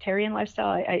reducitarian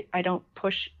lifestyle. I don't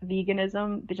push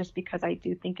veganism just because I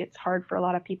do think it's hard for a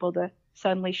lot of people to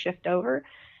suddenly shift over.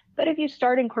 But if you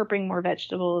start incorporating more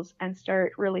vegetables and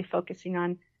start really focusing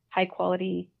on high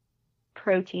quality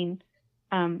protein,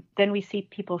 then we see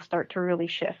people start to really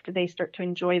shift. They start to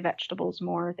enjoy vegetables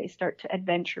more. They start to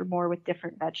adventure more with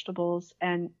different vegetables,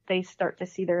 and they start to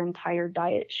see their entire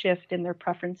diet shift and their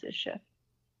preferences shift.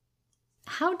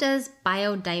 How does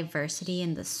biodiversity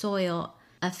in the soil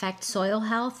affect soil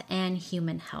health and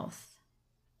human health?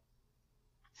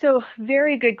 So,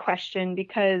 very good question,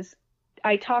 because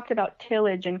I talked about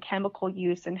tillage and chemical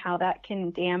use and how that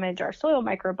can damage our soil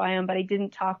microbiome, but I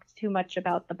didn't talk too much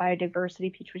about the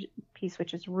biodiversity piece,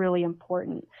 which is really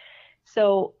important.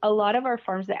 So a lot of our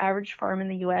farms, the average farm in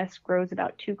the US grows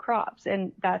about 2 crops,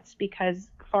 and that's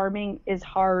because farming is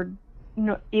hard,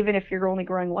 even if you're only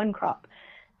growing 1 crop.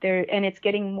 And it's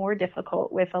getting more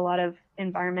difficult with a lot of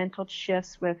environmental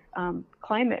shifts, with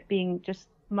climate being just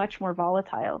much more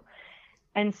volatile.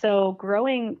 And so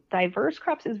growing diverse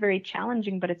crops is very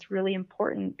challenging, but it's really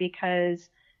important because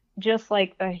just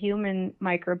like the human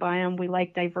microbiome, we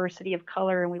like diversity of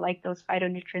color and we like those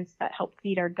phytonutrients that help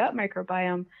feed our gut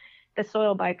microbiome. The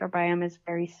soil microbiome is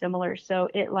very similar. So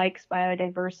it likes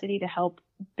biodiversity to help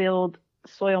build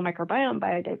soil microbiome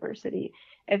biodiversity.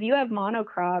 If you have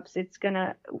monocrops,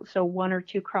 so one or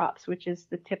two crops, which is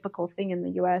the typical thing in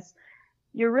the US,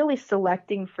 you're really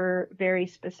selecting for very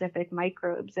specific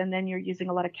microbes. And then you're using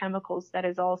a lot of chemicals that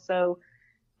is also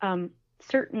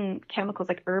certain chemicals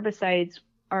like herbicides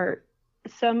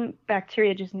some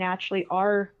bacteria just naturally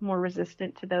are more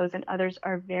resistant to those and others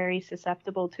are very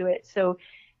susceptible to it. So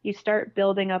you start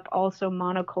building up also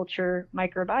monoculture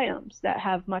microbiomes that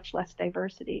have much less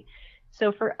diversity.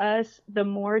 So for us, the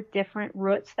more different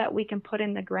roots that we can put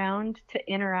in the ground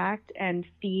to interact and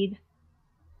feed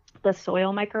the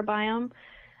soil microbiome,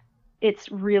 it's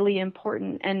really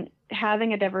important. And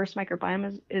having a diverse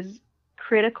microbiome is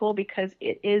critical because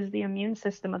it is the immune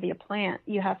system of the plant.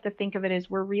 You have to think of it as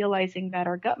we're realizing that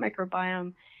our gut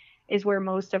microbiome is where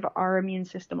most of our immune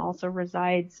system also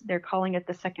resides. They're calling it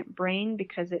the second brain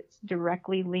because it's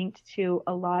directly linked to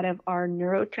a lot of our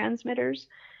neurotransmitters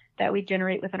that we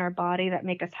generate within our body that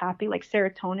make us happy. Like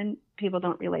serotonin, people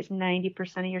don't realize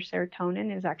 90% of your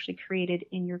serotonin is actually created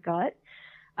in your gut,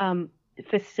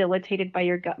 facilitated by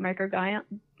your gut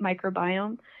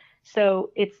microbiome. So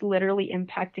it's literally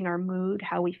impacting our mood,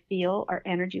 how we feel, our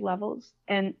energy levels.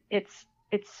 And it's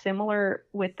similar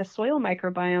with the soil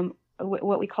microbiome.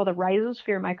 What we call the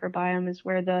rhizosphere microbiome is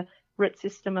where the root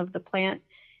system of the plant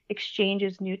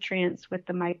exchanges nutrients with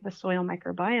the soil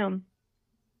microbiome.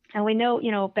 And we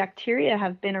know, bacteria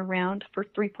have been around for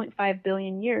 3.5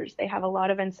 billion years. They have a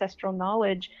lot of ancestral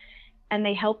knowledge and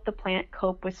they help the plant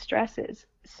cope with stresses.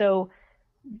 So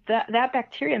that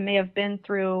bacteria may have been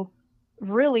through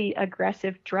really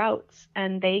aggressive droughts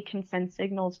and they can send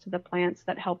signals to the plants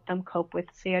that help them cope with,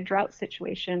 say, a drought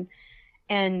situation.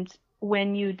 And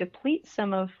when you deplete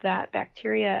some of that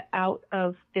bacteria out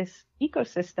of this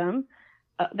ecosystem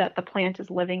that the plant is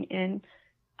living in,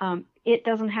 it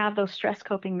doesn't have those stress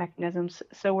coping mechanisms.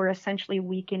 So we're essentially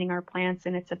weakening our plants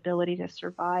and its ability to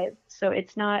survive. So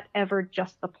it's not ever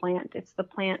just the plant. It's the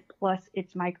plant plus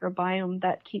its microbiome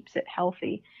that keeps it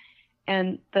healthy.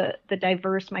 And the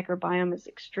diverse microbiome is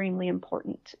extremely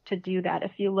important to do that.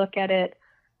 If you look at it,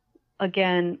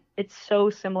 again, it's so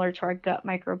similar to our gut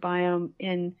microbiome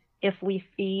in if we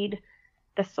feed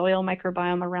the soil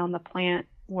microbiome around the plant,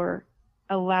 we're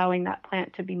allowing that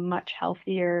plant to be much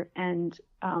healthier and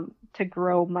to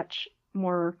grow much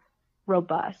more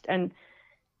robust. And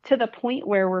to the point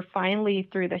where we're finally,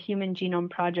 through the Human Genome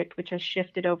Project, which has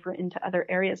shifted over into other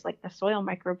areas like the soil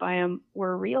microbiome,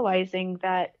 we're realizing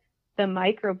that the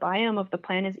microbiome of the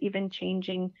plant is even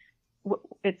changing.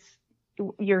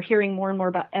 You're hearing more and more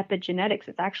about epigenetics.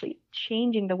 It's actually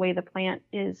changing the way the plant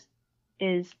is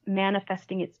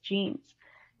manifesting its genes,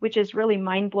 which is really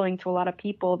mind-blowing to a lot of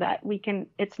people that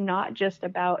it's not just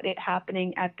about it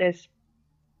happening at this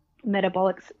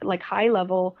metabolic, like high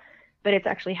level, but it's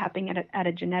actually happening at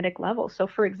a genetic level. So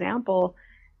for example,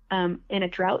 in a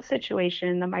drought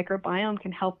situation, the microbiome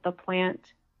can help the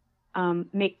plant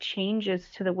make changes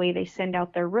to the way they send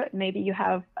out their root. Maybe you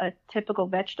have a typical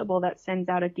vegetable that sends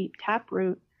out a deep tap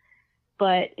root,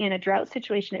 but in a drought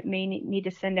situation, it may need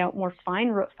to send out more fine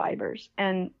root fibers.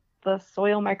 And the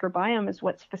soil microbiome is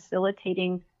what's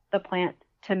facilitating the plant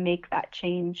to make that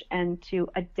change and to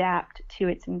adapt to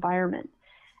its environment.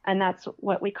 And that's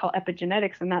what we call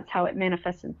epigenetics, and that's how it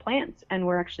manifests in plants. And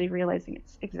we're actually realizing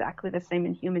it's exactly the same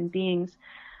in human beings,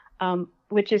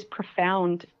 which is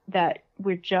profound that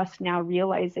we're just now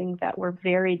realizing that we're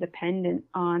very dependent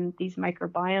on these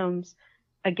microbiomes,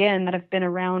 again, that have been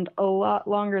around a lot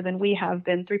longer than we have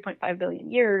been, 3.5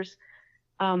 billion years,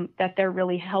 that they're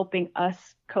really helping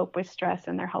us cope with stress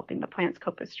and they're helping the plants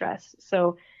cope with stress.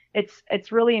 So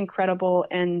it's really incredible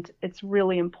and it's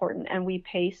really important. And we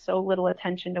pay so little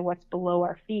attention to what's below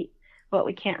our feet, what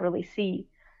we can't really see.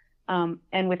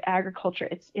 And with agriculture,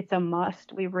 it's a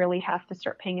must. We really have to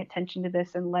start paying attention to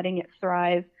this and letting it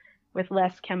thrive with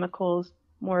less chemicals,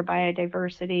 more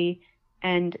biodiversity,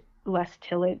 and less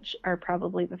tillage are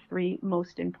probably the three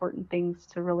most important things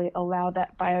to really allow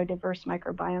that biodiverse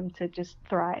microbiome to just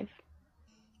thrive.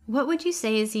 What would you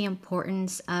say is the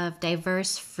importance of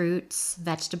diverse fruits,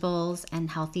 vegetables, and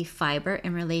healthy fiber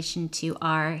in relation to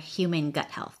our human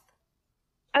gut health?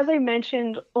 As I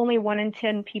mentioned, only 1 in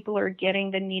 10 people are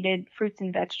getting the needed fruits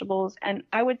and vegetables. And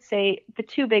I would say the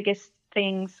two biggest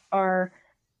things are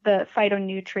the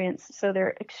phytonutrients. So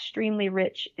they're extremely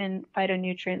rich in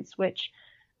phytonutrients, which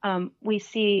we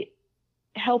see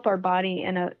help our body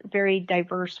in a very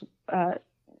diverse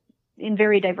in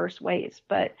very diverse ways,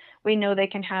 but we know they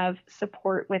can have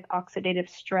support with oxidative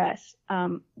stress.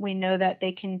 We know that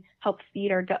they can help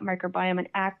feed our gut microbiome and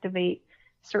activate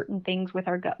certain things with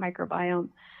our gut microbiome.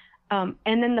 And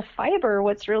then the fiber,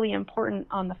 what's really important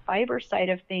on the fiber side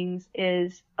of things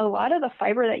is a lot of the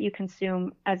fiber that you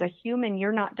consume as a human,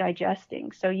 you're not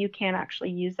digesting, so you can't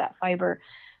actually use that fiber,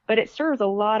 but it serves a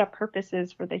lot of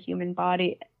purposes for the human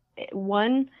body.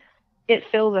 One, it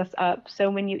fills us up. So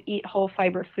when you eat whole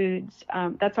fiber foods,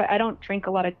 that's why I don't drink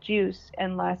a lot of juice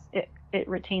unless it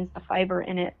retains the fiber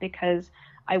in it, because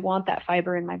I want that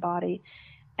fiber in my body.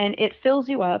 And it fills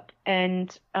you up.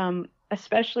 And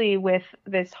especially with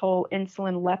this whole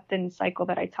insulin leptin cycle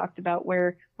that I talked about,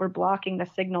 where we're blocking the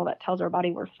signal that tells our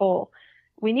body we're full,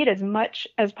 we need as much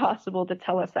as possible to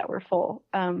tell us that we're full,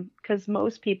 because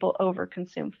most people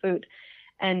overconsume food.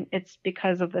 And it's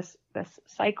because of this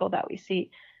cycle that we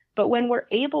see. But when we're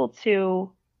able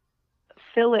to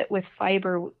fill it with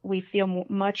fiber, we feel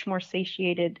much more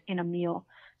satiated in a meal.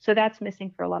 So that's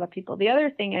missing for a lot of people. The other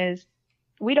thing is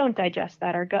we don't digest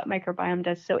that. Our gut microbiome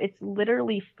does. So it's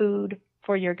literally food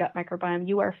for your gut microbiome.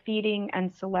 You are feeding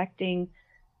and selecting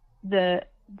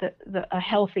a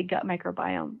healthy gut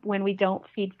microbiome. When we don't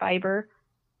feed fiber,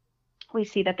 we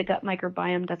see that the gut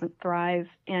microbiome doesn't thrive,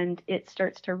 and it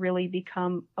starts to really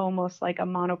become almost like a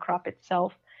monocrop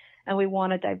itself. And we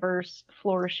want a diverse,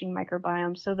 flourishing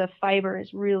microbiome. So the fiber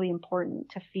is really important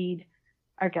to feed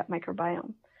our gut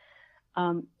microbiome.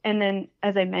 And then,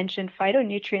 as I mentioned,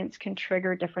 phytonutrients can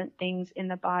trigger different things in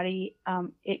the body.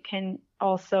 It can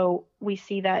also, we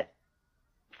see that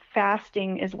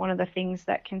fasting is one of the things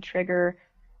that can trigger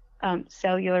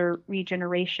cellular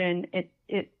regeneration.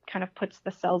 It kind of puts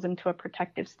the cells into a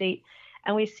protective state.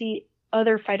 And we see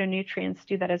other phytonutrients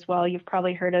do that as well. You've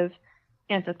probably heard of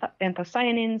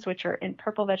anthocyanins, which are in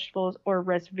purple vegetables, or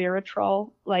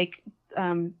resveratrol, like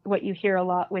what you hear a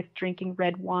lot with drinking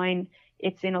red wine.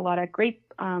 It's in a lot of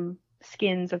grape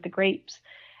skins of the grapes.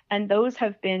 And those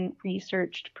have been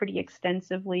researched pretty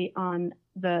extensively on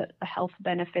the health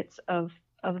benefits of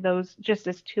those, just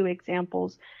as two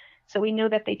examples. So we know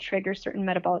that they trigger certain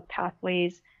metabolic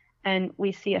pathways, and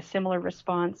we see a similar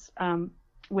response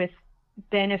with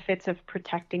benefits of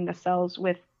protecting the cells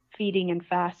with feeding and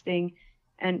fasting,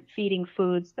 and feeding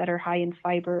foods that are high in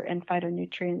fiber and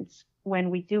phytonutrients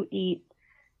when we do eat,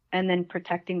 and then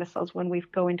protecting the cells when we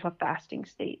go into a fasting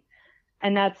state.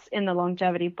 And that's in the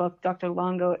longevity book. Dr.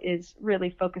 Longo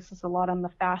really focuses a lot on the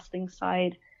fasting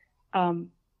side,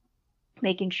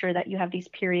 making sure that you have these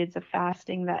periods of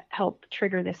fasting that help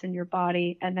trigger this in your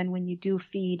body. And then when you do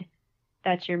feed,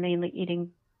 that you're mainly eating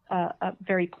a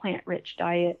very plant-rich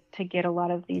diet to get a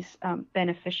lot of these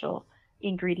beneficial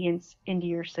ingredients into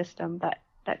your system that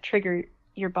trigger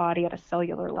your body at a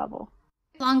cellular level.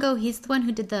 Longo, he's the one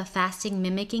who did the fasting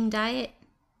mimicking diet.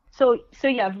 So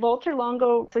yeah, Walter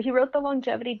Longo, so he wrote the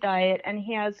longevity diet, and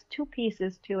he has two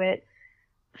pieces to it: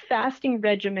 fasting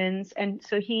regimens. And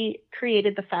so he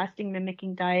created the fasting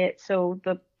mimicking diet. So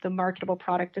the marketable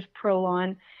product is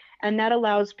Prolon, and that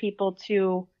allows people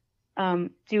to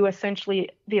do essentially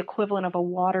the equivalent of a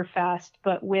water fast,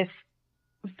 but with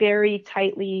very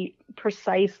tightly,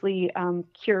 precisely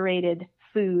curated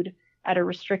food at a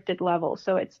restricted level.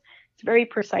 So it's very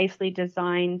precisely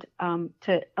designed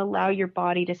to allow your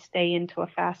body to stay into a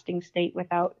fasting state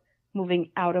without moving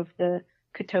out of the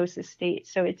ketosis state.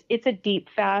 So it's a deep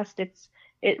fast.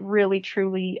 It really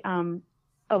truly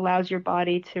allows your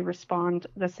body to respond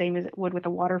the same as it would with a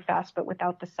water fast, but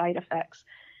without the side effects.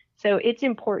 So it's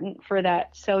important for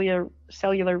that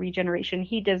cellular regeneration.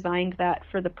 He designed that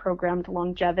for the programmed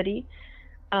longevity.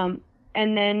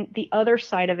 And then the other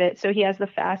side of it, so he has the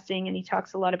fasting, and he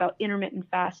talks a lot about intermittent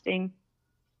fasting,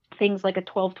 things like a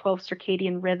 12-12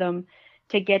 circadian rhythm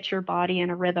to get your body in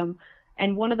a rhythm.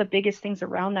 And one of the biggest things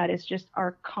around that is just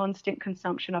our constant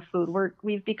consumption of food.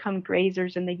 We've become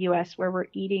grazers in the US, where we're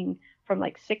eating from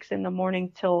like 6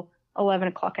 a.m. till 11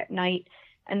 o'clock at night.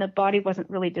 And the body wasn't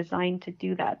really designed to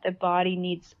do that. The body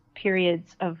needs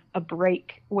periods of a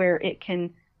break where it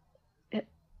can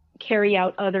carry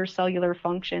out other cellular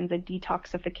functions and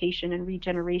detoxification and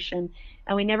regeneration.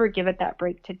 And we never give it that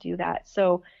break to do that.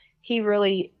 So he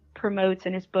really promotes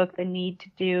in his book the need to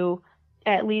do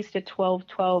at least a 12-12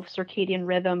 circadian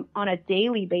rhythm on a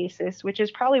daily basis, which is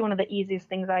probably one of the easiest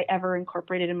things I ever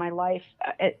incorporated in my life.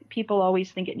 People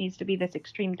always think it needs to be this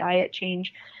extreme diet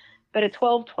change, but a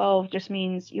 12-12 just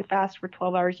means you fast for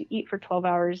 12 hours, you eat for 12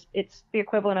 hours. It's the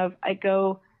equivalent of I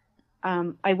go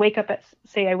I wake up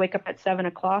at 7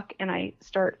 o'clock and I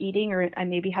start eating, or I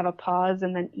maybe have a pause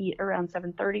and then eat around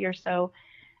 7:30 or so,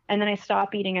 and then I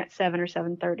stop eating at 7 or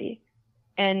 7:30,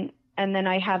 and then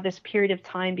I have this period of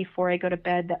time before I go to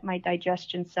bed that my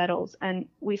digestion settles. And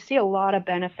we see a lot of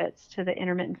benefits to the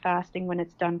intermittent fasting when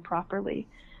it's done properly.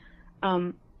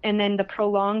 And then the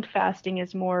prolonged fasting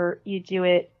is more, you do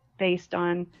it based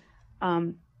on,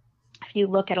 if you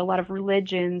look at a lot of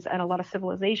religions and a lot of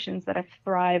civilizations that have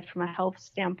thrived from a health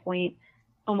standpoint,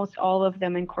 almost all of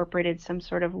them incorporated some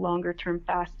sort of longer term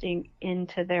fasting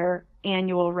into their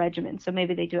annual regimen. So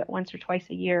maybe they do it once or twice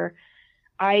a year.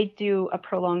 I do a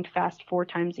prolonged fast 4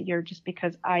 times a year just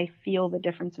because I feel the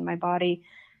difference in my body.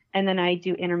 And then I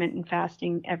do intermittent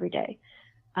fasting every day.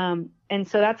 And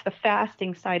so that's the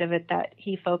fasting side of it that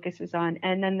he focuses on.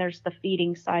 And then there's the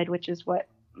feeding side, which is what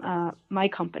my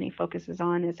company focuses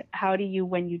on, is how do you,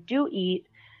 when you do eat,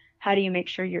 how do you make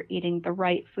sure you're eating the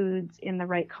right foods in the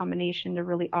right combination to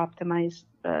really optimize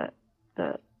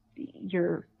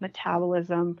your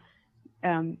metabolism,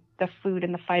 the food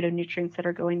and the phytonutrients that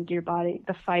are going into your body,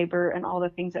 the fiber and all the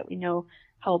things that we know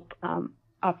help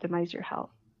optimize your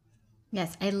health.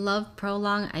 Yes, I love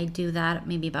Prolong. I do that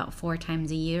maybe about 4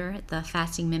 times a year, the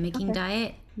fasting mimicking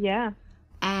diet. Yeah.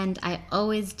 And I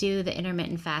always do the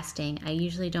intermittent fasting. I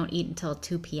usually don't eat until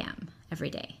 2 p.m. every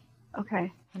day. Okay.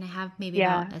 And I have maybe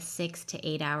about a 6 to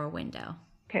 8 hour window.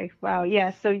 Okay. Wow.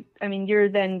 Yeah. So, I mean, you're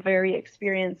then very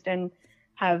experienced and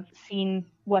have seen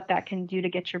what that can do to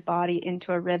get your body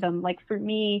into a rhythm. Like for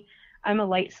me, I'm a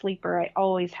light sleeper. I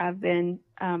always have been.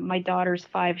 My daughter's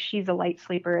 5. She's a light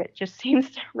sleeper. It just seems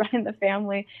to run in the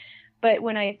family. But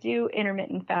when I do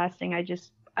intermittent fasting,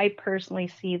 I personally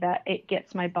see that it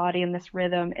gets my body in this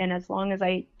rhythm. And as long as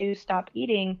I do stop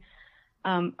eating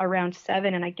around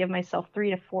 7, and I give myself 3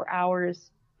 to 4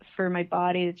 hours for my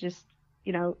body to just,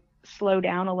 slow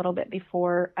down a little bit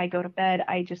before I go to bed,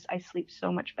 I sleep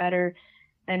so much better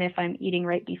than if I'm eating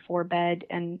right before bed,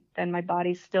 and then my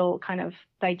body's still kind of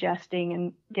digesting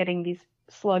and getting these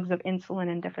slugs of insulin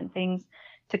and different things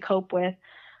to cope with.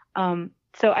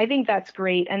 So I think that's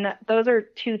great. And those are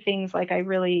 2 things, like I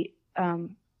really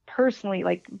personally,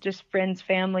 like just friends,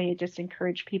 family, just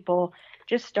encourage people,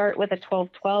 just start with a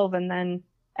 12-12, and then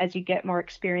as you get more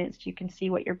experienced, you can see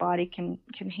what your body can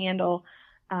handle.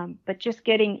 But just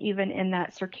getting even in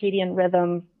that circadian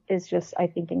rhythm is just, I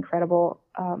think, incredible.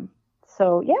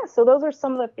 So those are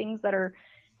some of the things that are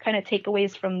kind of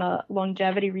takeaways from the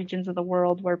longevity regions of the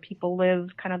world where people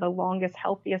live kind of the longest,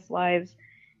 healthiest lives,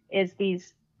 is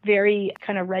these very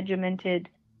kind of regimented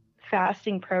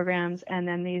fasting programs. And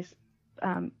then these,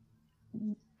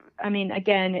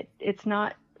 again, it's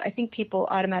not, I think people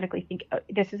automatically think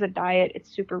this is a diet, it's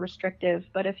super restrictive.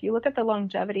 But if you look at the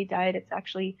longevity diet, it's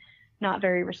actually not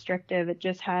very restrictive. It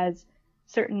just has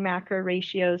certain macro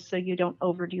ratios so you don't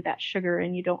overdo that sugar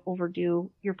and you don't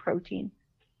overdo your protein.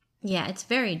 Yeah, it's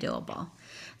very doable.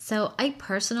 So I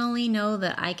personally know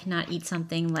that I cannot eat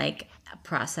something like a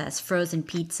processed frozen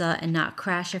pizza and not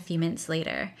crash a few minutes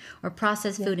later, or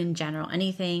processed food in general.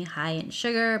 Anything high in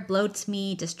sugar bloats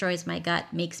me, destroys my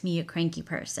gut, makes me a cranky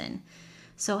person.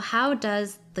 So how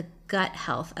does the gut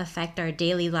health affect our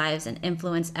daily lives and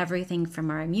influence everything from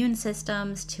our immune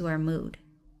systems to our mood?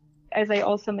 As I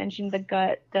also mentioned, the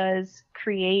gut does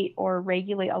create or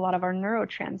regulate a lot of our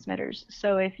neurotransmitters.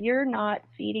 So if you're not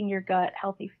feeding your gut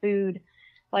healthy food,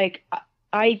 like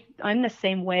I'm the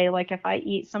same way. Like if I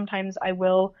eat, sometimes I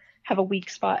will have a weak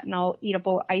spot and I'll eat a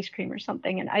bowl of ice cream or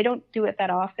something. And I don't do it that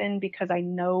often because I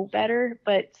know better,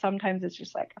 but sometimes it's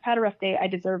just like, I've had a rough day, I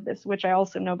deserve this, which I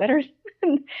also know better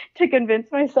to convince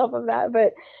myself of that.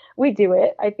 But we do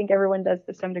it. I think everyone does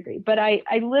to some degree. But I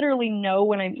literally know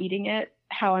when I'm eating it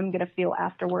how I'm going to feel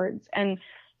afterwards. And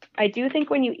I do think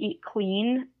when you eat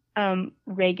clean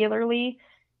regularly,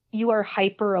 you are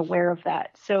hyper aware of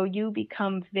that. So you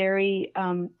become very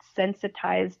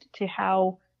sensitized to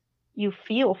how you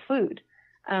feel food.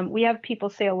 We have people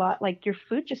say a lot, like, your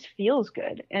food just feels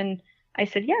good. And I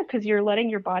said, yeah, because you're letting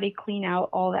your body clean out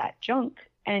all that junk,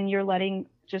 and you're letting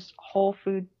just whole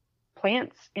food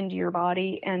plants into your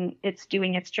body, and it's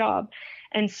doing its job.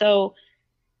 And so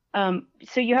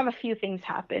you have a few things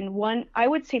happen. One, I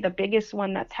would say the biggest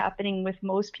one that's happening with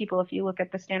most people, if you look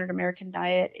at the standard American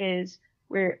diet, is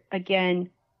we're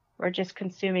just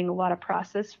consuming a lot of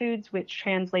processed foods, which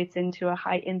translates into a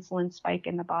high insulin spike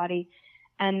in the body.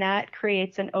 And that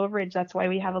creates an overage. That's why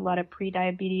we have a lot of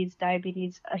prediabetes,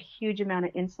 diabetes, a huge amount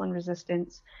of insulin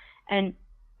resistance. And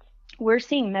we're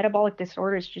seeing metabolic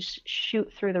disorders just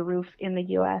shoot through the roof in the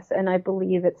US. And I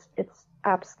believe it's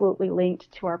absolutely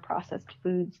linked to our processed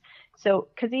foods. So,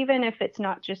 because even if it's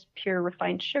not just pure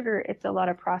refined sugar, it's a lot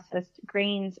of processed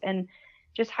grains and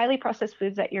just highly processed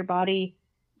foods that your body,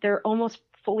 they're almost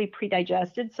fully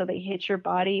pre-digested. So they hit your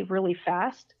body really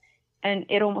fast and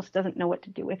it almost doesn't know what to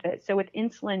do with it. So with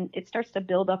insulin, it starts to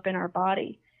build up in our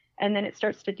body. And then it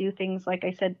starts to do things, like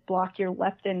I said, block your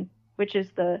leptin, which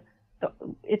is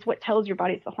it's what tells your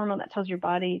body, it's the hormone that tells your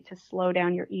body to slow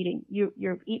down your eating.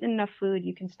 You've eaten enough food,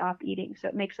 you can stop eating.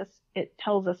 So it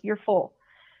tells us you're full.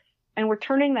 And we're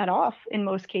turning that off in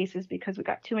most cases because we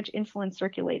got too much insulin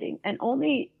circulating. And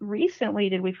only recently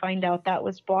did we find out that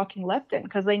was blocking leptin,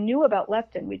 because they knew about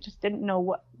leptin. We just didn't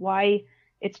know why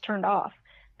it's turned off.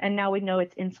 And now we know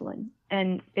it's insulin.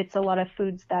 And it's a lot of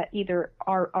foods that either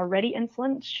are already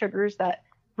insulin, sugars that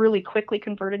really quickly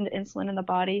convert into insulin in the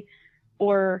body,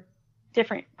 or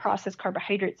different processed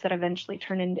carbohydrates that eventually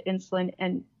turn into insulin,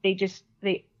 and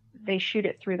they shoot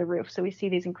it through the roof. So we see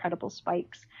these incredible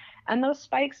spikes. And those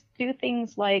spikes do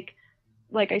things like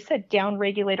I said,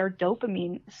 downregulate our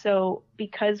dopamine. So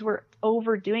because we're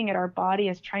overdoing it, our body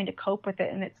is trying to cope with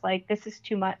it. And it's like, this is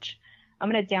too much.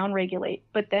 I'm going to downregulate.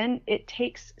 But then it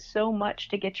takes so much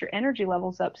to get your energy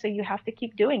levels up. So you have to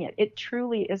keep doing it. It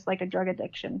truly is like a drug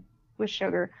addiction with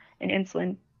sugar and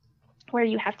insulin, where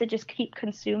you have to just keep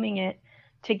consuming it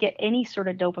to get any sort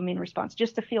of dopamine response,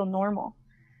 just to feel normal.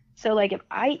 So like if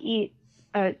I eat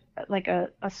a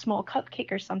small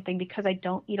cupcake or something, because I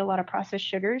don't eat a lot of processed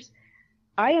sugars,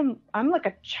 I'm like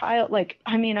a child. Like,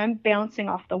 I mean, I'm bouncing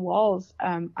off the walls.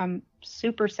 I'm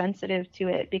super sensitive to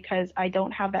it because I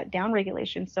don't have that down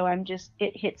regulation. So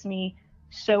it hits me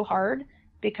so hard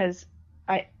because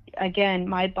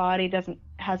my body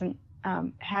hasn't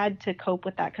had to cope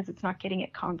with that because it's not getting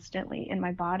it constantly in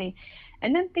my body.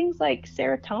 And then things like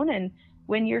serotonin,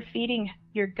 when you're feeding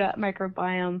your gut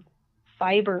microbiome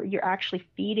fiber, you're actually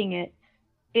feeding it.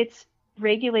 It's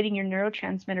regulating your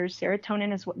neurotransmitters.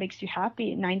 Serotonin is what makes you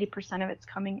happy. 90% of it's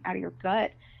coming out of your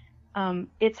gut.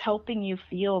 It's helping you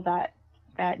feel that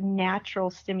natural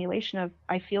stimulation of,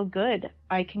 I feel good.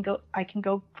 I can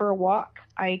go for a walk.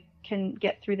 I can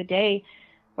get through the day.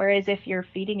 Whereas if you're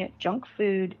feeding it junk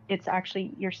food, it's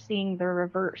actually, you're seeing the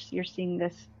reverse. You're seeing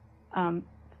this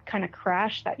kind of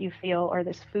crash that you feel, or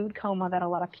this food coma that a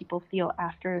lot of people feel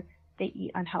after they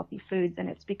eat unhealthy foods. And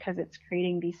it's because it's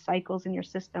creating these cycles in your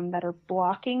system that are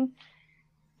blocking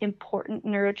important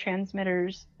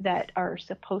neurotransmitters that are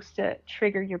supposed to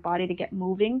trigger your body to get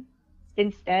moving.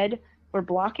 Instead, we're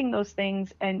blocking those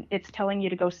things, and it's telling you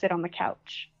to go sit on the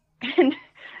couch. And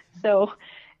so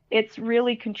it's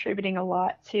really contributing a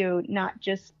lot to not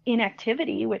just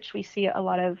inactivity, which we see a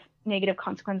lot of negative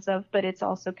consequences of, but it's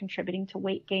also contributing to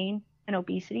weight gain and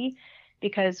obesity,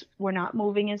 because we're not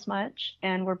moving as much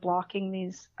and we're blocking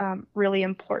these really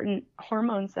important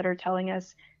hormones that are telling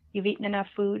us you've eaten enough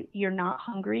food, you're not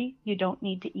hungry, you don't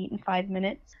need to eat in 5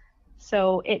 minutes.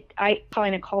 So I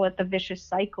kind of call it the vicious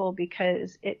cycle,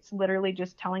 because it's literally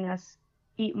just telling us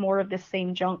eat more of the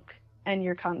same junk, and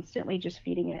you're constantly just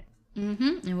feeding it.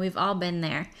 Mm-hmm. And we've all been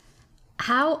there.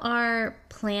 How are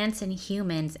plants and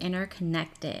humans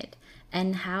interconnected?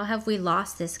 And how have we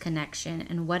lost this connection?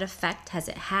 And what effect has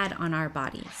it had on our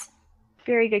bodies?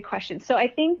 Very good question. So I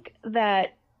think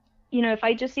that, if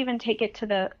I just even take it to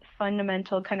the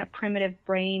fundamental kind of primitive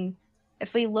brain,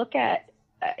 if we look at,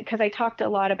 because I talked a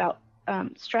lot about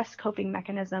stress coping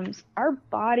mechanisms, our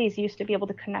bodies used to be able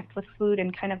to connect with food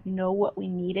and kind of know what we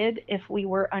needed if we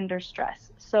were under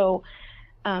stress. So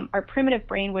our primitive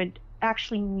brain would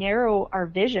actually narrow our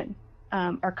vision,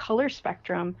 our color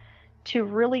spectrum, to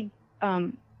really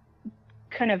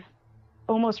kind of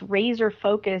almost razor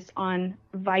focus on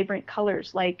vibrant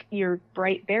colors, like your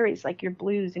bright berries, like your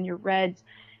blues and your reds,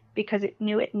 because it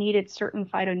knew it needed certain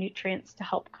phytonutrients to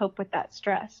help cope with that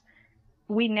stress.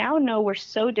 We now know we're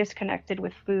so disconnected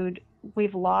with food,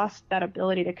 we've lost that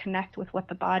ability to connect with what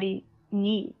the body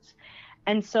needs.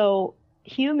 And so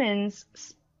humans,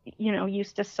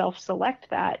 used to self-select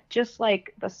that, just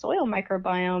like the soil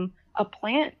microbiome. A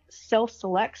plant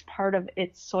self-selects part of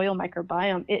its soil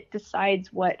microbiome. It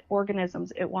decides what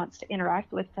organisms it wants to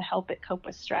interact with to help it cope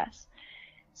with stress.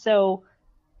 So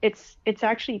it's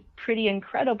actually pretty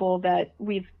incredible that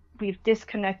we've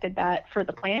disconnected that for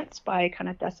the plants by kind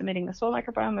of decimating the soil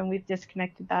microbiome, and we've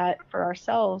disconnected that for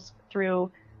ourselves through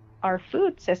our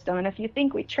food system. And if you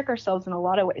think, we trick ourselves in a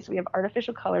lot of ways. We have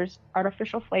artificial colors,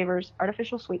 artificial flavors,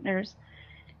 artificial sweeteners.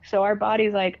 So our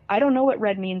body's like, I don't know what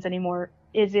red means anymore.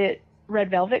 Is it red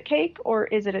velvet cake, or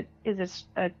is it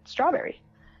a strawberry?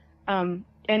 And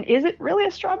is it really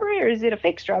a strawberry, or is it a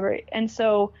fake strawberry? And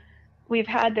so we've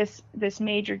had this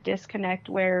major disconnect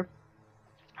where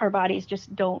our bodies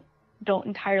just don't don't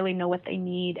entirely know what they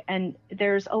need. And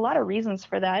there's a lot of reasons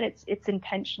for that. It's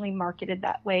intentionally marketed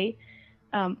that way.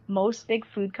 Most big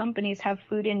food companies have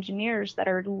food engineers that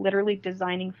are literally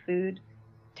designing food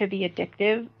to be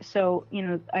addictive. So,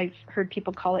 I've heard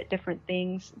people call it different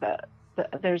things.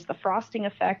 There's the frosting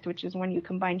effect, which is when you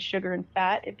combine sugar and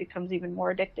fat, it becomes even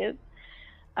more addictive.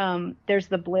 There's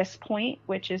the bliss point,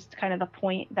 which is kind of the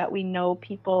point that we know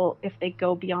people, if they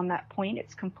go beyond that point,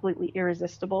 it's completely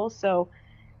irresistible. So,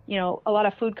 a lot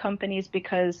of food companies,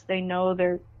 because they know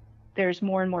there's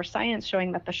more and more science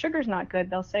showing that the sugar's not good,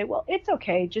 they'll say, well, it's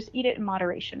okay, just eat it in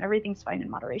moderation. Everything's fine in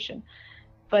moderation.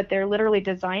 But they're literally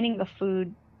designing the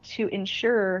food to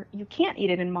ensure you can't eat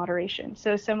it in moderation.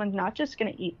 So someone's not just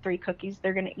going to eat 3 cookies,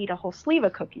 they're going to eat a whole sleeve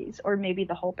of cookies, or maybe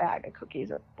the whole bag of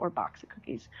cookies or box of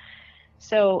cookies.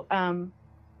 So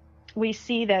we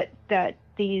see that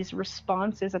these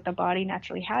responses that the body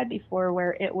naturally had before,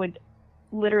 where it would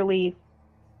literally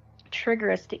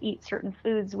trigger us to eat certain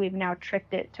foods, we've now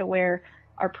tricked it to where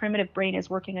our primitive brain is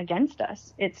working against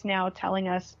us. It's now telling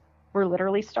us we're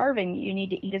literally starving. You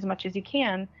need to eat as much as you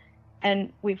can.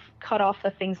 And we've cut off the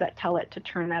things that tell it to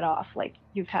turn that off. Like,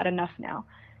 you've had enough now.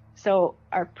 So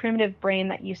our primitive brain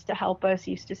that used to help us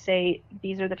used to say,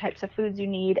 these are the types of foods you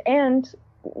need. And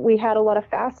we had a lot of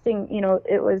fasting.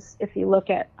 It was, if you look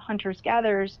at hunters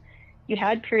gatherers, you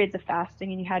had periods of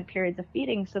fasting and you had periods of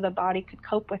feeding, so the body could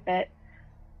cope with it.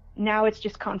 Now it's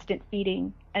just constant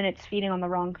feeding, and it's feeding on the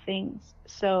wrong things.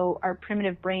 So our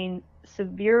primitive brain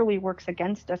severely works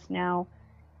against us now,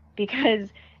 because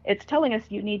it's telling us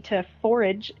you need to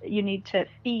forage, you need to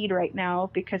feed right now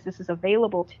because this is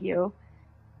available to you.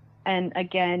 And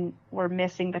again, we're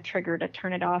missing the trigger to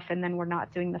turn it off, and then we're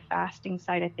not doing the fasting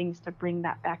side of things to bring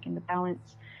that back into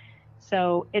balance.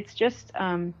 So it's just,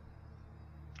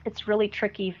 it's really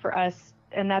tricky for us.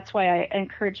 And that's why I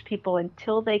encourage people,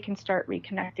 until they can start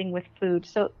reconnecting with food.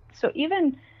 So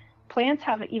even plants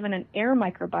have even an air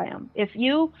microbiome. If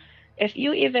you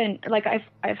even, like,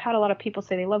 I've had a lot of people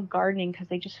say they love gardening because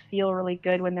they just feel really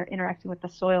good when they're interacting with the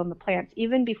soil and the plants,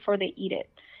 even before they eat it.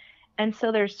 And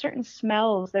so there's certain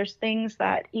smells, there's things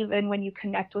that even when you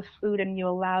connect with food and you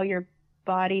allow your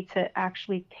body to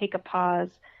actually take a pause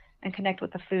and connect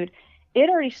with the food, it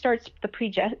already starts the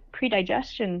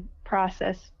predigestion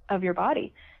process of your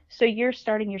body. So you're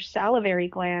starting your salivary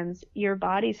glands, your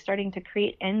body's starting to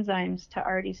create enzymes to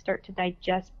already start to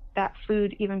digest that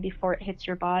food even before it hits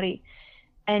your body.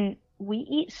 And we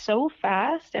eat so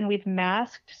fast, and we've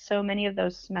masked so many of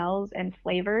those smells and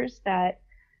flavors that,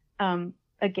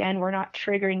 again, we're not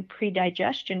triggering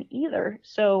predigestion either.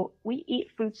 So we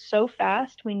eat food so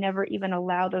fast, we never even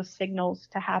allow those signals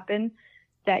to happen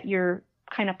that you're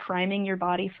kind of priming your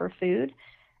body for food.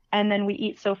 And then we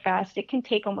eat so fast, it can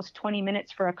take almost 20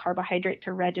 minutes for a carbohydrate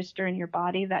to register in your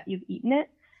body that you've eaten it.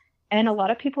 And a lot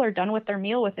of people are done with their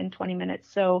meal within 20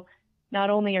 minutes. So not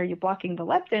only are you blocking the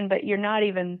leptin, but you're not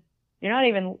even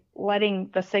letting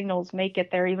the signals make it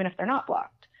there, even if they're not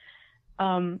blocked.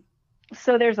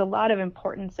 So there's a lot of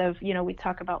importance of, we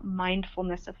talk about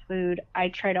mindfulness of food. I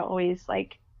try to always,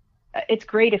 it's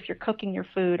great if you're cooking your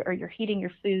food or you're heating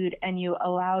your food and you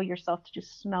allow yourself to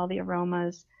just smell the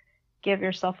aromas, give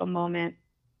yourself a moment,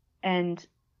 and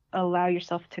allow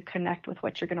yourself to connect with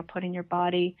what you're going to put in your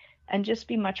body, and just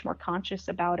be much more conscious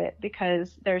about it,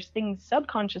 because there's things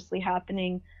subconsciously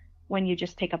happening when you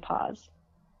just take a pause.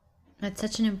 That's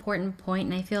such an important point,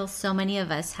 and I feel so many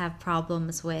of us have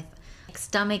problems with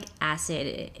stomach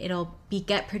acid. It'll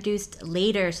get produced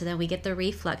later, so then we get the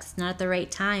reflux, not at the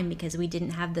right time because we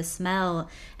didn't have the smell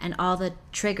and all the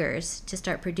triggers to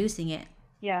start producing it.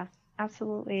 Yeah,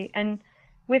 absolutely. And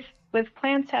with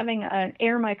plants having an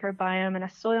air microbiome and a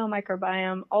soil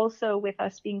microbiome, also with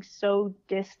us being so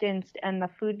distanced and the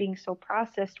food being so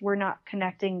processed, we're not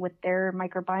connecting with their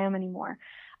microbiome anymore.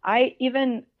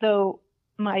 Even though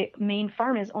my main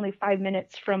farm is only 5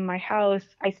 minutes from my house,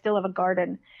 I still have a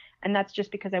garden. And that's just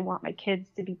because I want my kids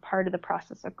to be part of the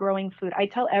process of growing food. I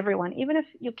tell everyone, even if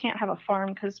you can't have a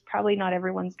farm, because probably not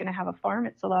everyone's going to have a farm,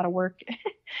 it's a lot of work.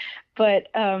 But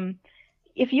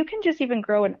if you can just even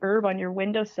grow an herb on your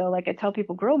windowsill, like I tell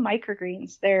people, grow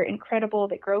microgreens. They're incredible.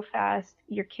 They grow fast.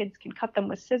 Your kids can cut them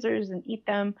with scissors and eat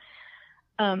them.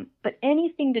 But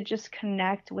anything to just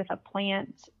connect with a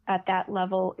plant at that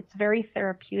level, it's very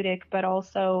therapeutic, but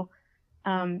also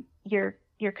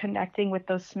you're connecting with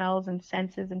those smells and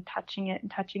senses and touching it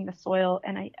and touching the soil.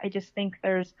 And I just think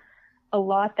there's a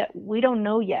lot that we don't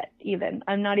know yet even.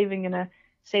 I'm not even going to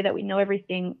say that we know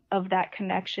everything of that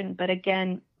connection. But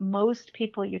again, most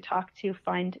people you talk to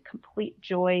find complete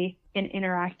joy in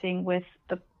interacting with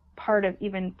the part of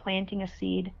even planting a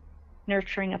seed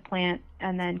nurturing a plant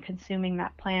and then consuming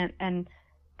that plant, and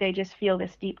they just feel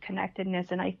this deep connectedness.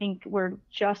 And I think we're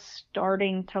just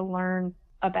starting to learn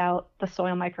about the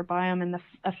soil microbiome and the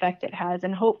effect it has.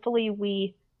 And hopefully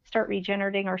we start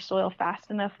regenerating our soil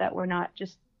fast enough that we're not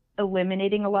just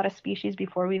eliminating a lot of species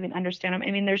before we even understand them.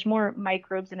 I mean, there's more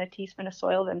microbes in a teaspoon of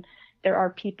soil than there are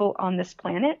people on this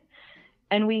planet,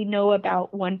 and we know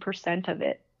about 1% of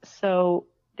it. So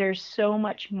there's so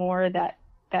much more that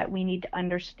we need to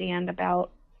understand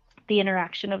about the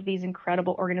interaction of these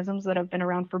incredible organisms that have been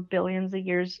around for billions of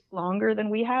years longer than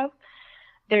we have.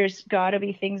 There's got to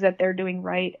be things that they're doing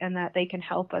right and that they can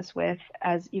help us with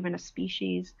as even a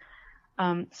species.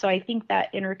 So I think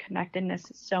that interconnectedness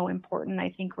is so important. I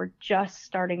think we're just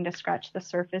starting to scratch the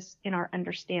surface in our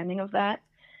understanding of that.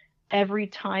 Every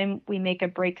time we make a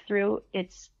breakthrough,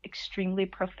 it's extremely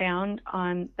profound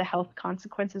on the health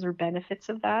consequences or benefits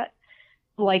of that,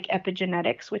 like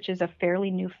epigenetics, which is a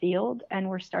fairly new field. And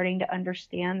we're starting to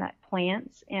understand that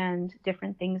plants and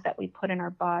different things that we put in our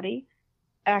body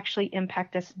actually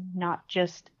impact us, not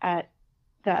just at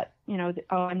that,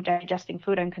 oh, I'm digesting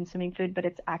food, I'm consuming food, but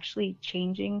it's actually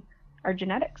changing our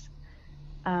genetics.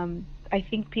 I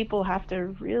think people have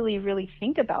to really, really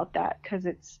think about that, because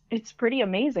it's pretty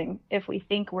amazing if we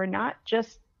think we're not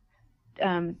just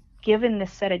given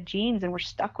this set of genes and we're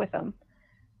stuck with them.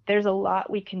 There's a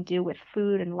lot we can do with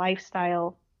food and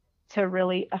lifestyle to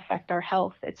really affect our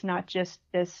health. It's not just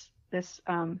this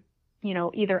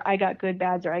either I got good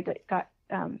bads or I got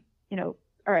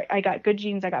or I got good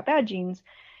genes, I got bad genes.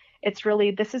 It's really,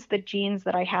 this is the genes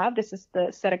that I have. This is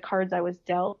the set of cards I was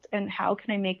dealt, and how can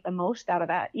I make the most out of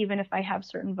that, even if I have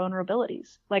certain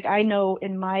vulnerabilities? Like, I know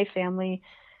in my family,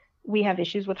 we have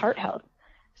issues with heart health.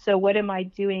 So what am I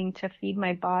doing to feed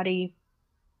my body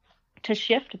to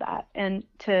shift that and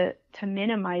to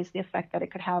minimize the effect that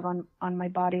it could have on my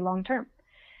body long term?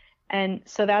 And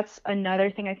so that's another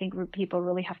thing I think people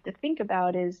really have to think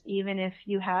about is, even if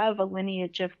you have a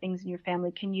lineage of things in your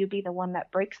family, can you be the one that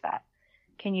breaks that?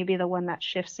 Can you be the one that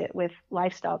shifts it with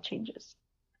lifestyle changes?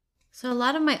 So a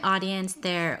lot of my audience,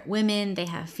 they're women, they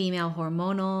have female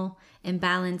hormonal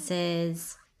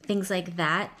imbalances, things like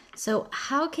that. So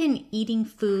how can eating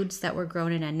foods that were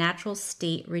grown in a natural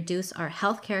state reduce our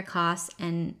healthcare costs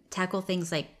and tackle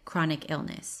things like chronic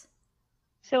illness?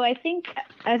 So I think,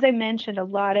 as I mentioned, a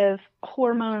lot of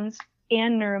hormones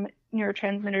and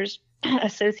neurotransmitters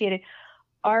associated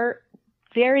are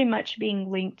very much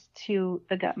being linked to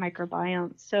the gut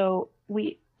microbiome. So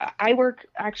I work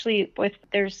actually with,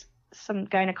 there's some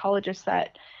gynecologists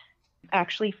that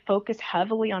actually focus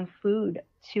heavily on food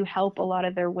to help a lot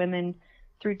of their women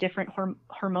through different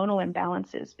hormonal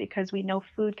imbalances, because we know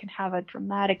food can have a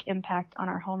dramatic impact on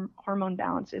our hormone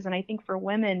balances. And I think for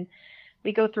women,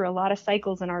 we go through a lot of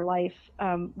cycles in our life,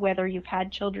 whether you've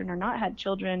had children or not had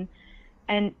children.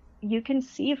 And you can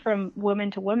see from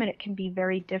woman to woman, it can be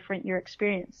very different, your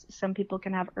experience. Some people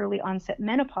can have early onset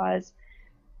menopause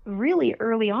really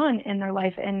early on in their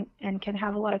life and can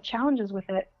have a lot of challenges with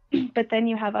it. But then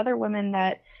you have other women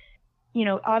that,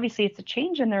 obviously it's a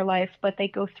change in their life, but they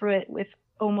go through it with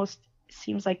almost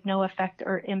seems like no effect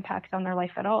or impact on their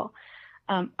life at all.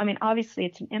 I mean, obviously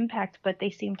it's an impact, but they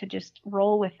seem to just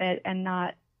roll with it and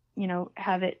not,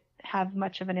 have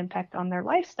much of an impact on their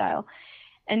lifestyle.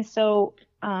 And so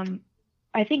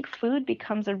I think food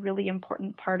becomes a really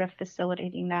important part of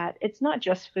facilitating that. It's not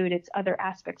just food, it's other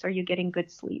aspects. Are you getting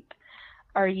good sleep?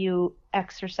 Are you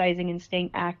exercising and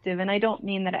staying active? And I don't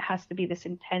mean that it has to be this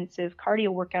intensive cardio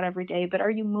workout every day, but are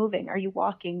you moving? Are you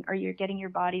walking? Are you getting your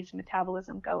body's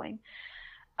metabolism going?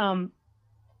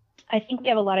 I think we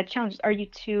have a lot of challenges. Are you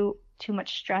too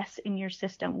much stress in your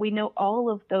system? We know all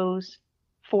of those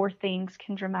 4 things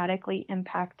can dramatically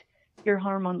impact your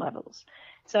hormone levels.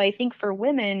 So I think for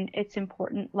women, it's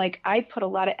important. Like, I put a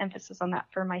lot of emphasis on that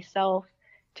for myself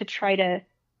to try to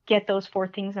get those 4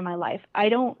 things in my life. I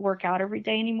don't work out every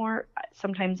day anymore.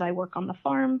 Sometimes I work on the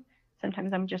farm.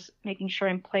 Sometimes I'm just making sure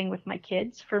I'm playing with my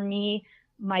kids. For me,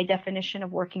 my definition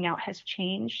of working out has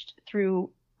changed through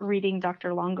reading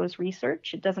Dr. Longo's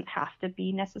research. It doesn't have to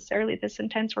be necessarily this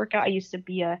intense workout. I used to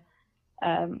be a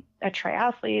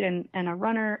triathlete and a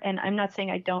runner, and I'm not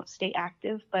saying I don't stay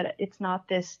active, but it's not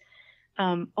this,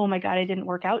 oh my God, I didn't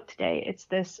work out today. It's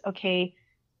this, okay,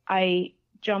 I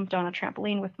jumped on a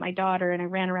trampoline with my daughter and I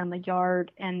ran around the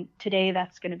yard, and today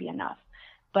that's going to be enough.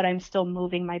 But I'm still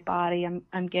moving my body.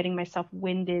 I'm getting myself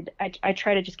winded. I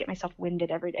try to just get myself winded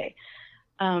every day.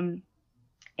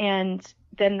 And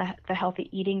then the healthy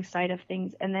eating side of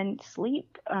things, and then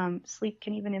sleep. Sleep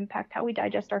can even impact how we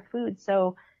digest our food.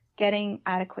 So getting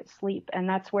adequate sleep, and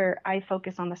that's where I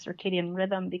focus on the circadian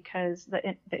rhythm, because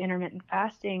the intermittent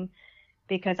fasting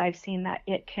because I've seen that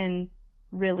it can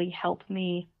really help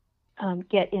me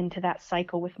get into that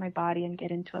cycle with my body and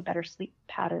get into a better sleep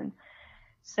pattern.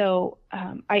 So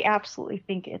I absolutely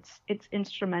think it's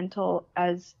instrumental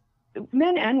as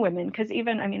men and women, because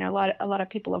even, I mean, a lot of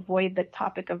people avoid the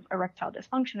topic of erectile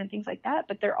dysfunction and things like that,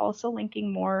 but they're also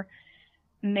linking more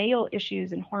male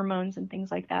issues and hormones and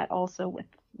things like that also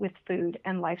with food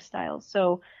and lifestyle.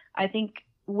 So I think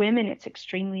women, it's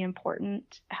extremely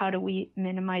important. How do we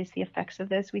minimize the effects of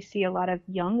this? We see a lot of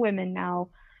young women now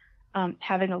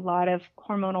having a lot of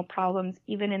hormonal problems,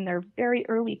 even in their very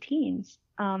early teens.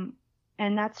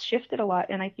 And that's shifted a lot.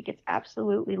 And I think it's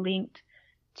absolutely linked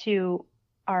to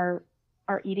our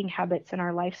eating habits and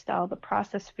our lifestyle. The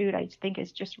processed food, I think,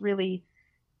 is just really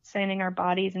sending our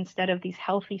bodies, instead of these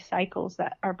healthy cycles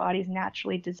that our body's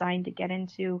naturally designed to get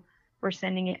into, we're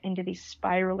sending it into these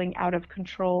spiraling out of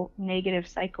control negative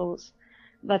cycles.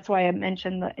 That's why I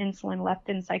mentioned the insulin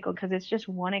leptin cycle, because it's just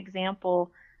one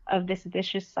example of this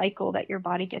vicious cycle that your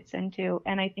body gets into.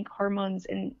 And I think hormones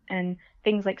and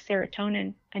things like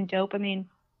serotonin and dopamine,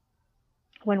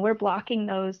 when we're blocking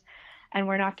those and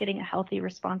we're not getting a healthy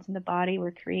response in the body,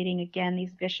 we're creating, again,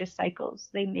 these vicious cycles.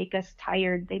 They make us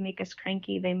tired, they make us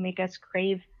cranky, they make us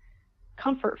crave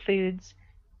comfort foods,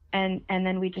 and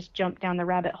then we just jump down the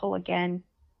rabbit hole again.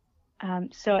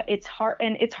 So it's hard,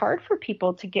 and it's hard for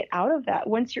people to get out of that.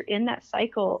 Once you're in that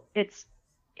cycle,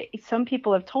 some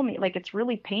people have told me, like, it's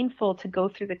really painful to go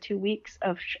through the 2 weeks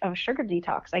of sugar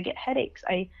detox. I get headaches,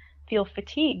 I feel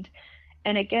fatigued.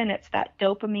 And again, it's that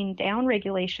dopamine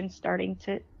downregulation starting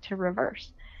to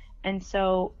reverse. And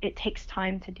so it takes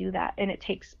time to do that, and it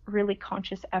takes really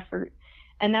conscious effort.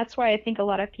 And that's why I think a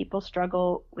lot of people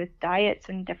struggle with diets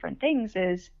and different things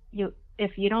is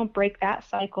if you don't break that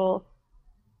cycle,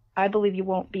 I believe you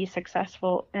won't be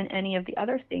successful in any of the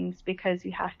other things, because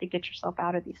you have to get yourself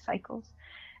out of these cycles.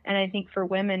 And I think for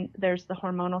women, there's the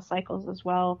hormonal cycles as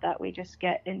well that we just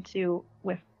get into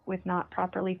with not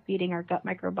properly feeding our gut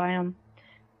microbiome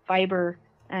fiber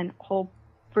and whole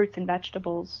fruits and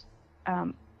vegetables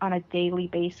on a daily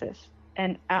basis.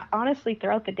 And honestly,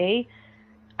 throughout the day,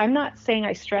 I'm not saying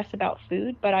I stress about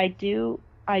food, but I do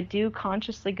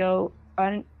consciously go,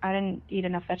 I didn't eat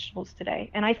enough vegetables today.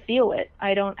 And I feel it.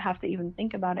 I don't have to even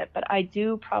think about it, but I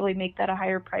do probably make that a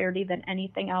higher priority than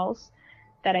anything else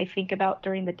that I think about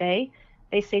during the day.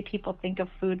 They say people think of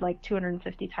food like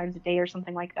 250 times a day or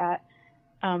something like that.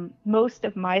 Most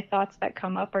of my thoughts that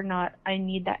come up are not, I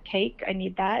need that cake, I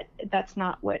need that. That's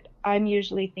not what I'm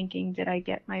usually thinking. Did I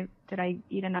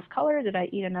eat enough color? Did I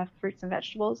eat enough fruits and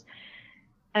vegetables?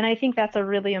 And I think that's a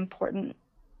really important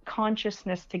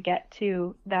consciousness to get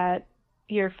to, that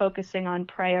you're focusing on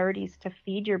priorities to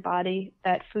feed your body,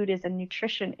 that food is a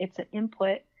nutrition, it's an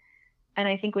input. And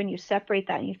I think when you separate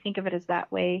that and you think of it as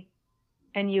that way,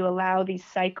 and you allow these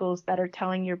cycles that are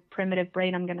telling your primitive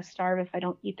brain, I'm going to starve if I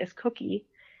don't eat this cookie,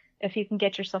 if you can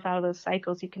get yourself out of those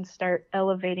cycles, you can start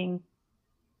elevating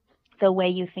the way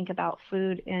you think about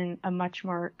food in a much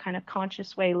more kind of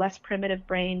conscious way, less primitive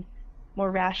brain,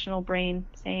 more rational brain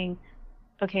saying,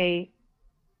 okay,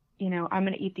 I'm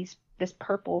going to eat this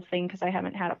purple thing because I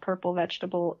haven't had a purple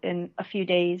vegetable in a few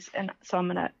days, and so I'm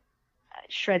going to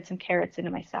shred some carrots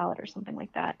into my salad or something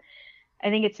like that. I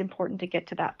think it's important to get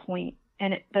to that point,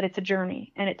 but it's a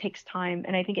journey and it takes time,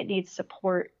 and I think it needs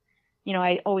support.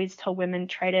 I always tell women,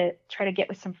 try to get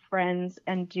with some friends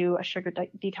and do a sugar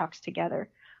detox together,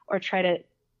 or try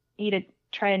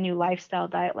a new lifestyle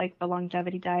diet like the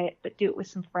longevity diet, but do it with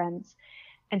some friends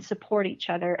and support each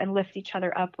other and lift each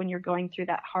other up when you're going through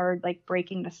that hard, like,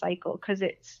 breaking the cycle, because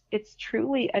it's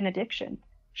truly an addiction.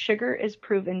 Sugar is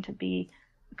proven to be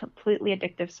a completely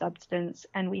addictive substance,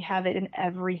 and we have it in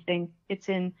everything. It's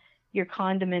in your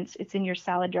condiments, it's in your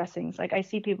salad dressings. Like, I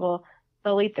see people,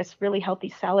 they'll eat this really healthy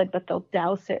salad, but they'll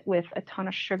douse it with a ton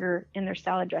of sugar in their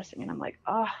salad dressing, and I'm like,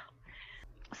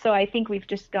 So I think we've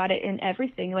just got it in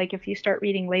everything. Like, if you start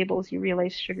reading labels, you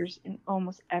realize sugar's in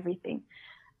almost everything,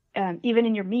 even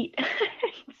in your meat.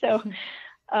 So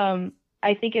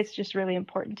I think it's just really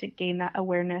important to gain that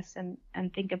awareness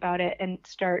and think about it and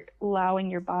start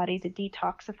allowing your body to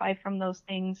detoxify from those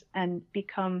things and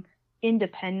become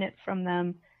independent from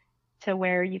them, to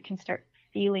where you can start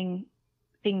feeling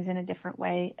things in a different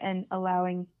way and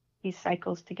allowing these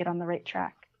cycles to get on the right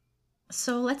track.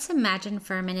 So let's imagine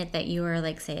for a minute that you are,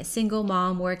 like, say, a single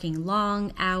mom working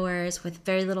long hours with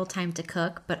very little time to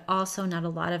cook, but also not a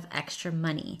lot of extra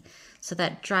money. So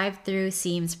that drive-through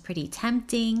seems pretty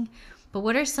tempting. But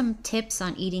what are some tips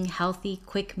on eating healthy,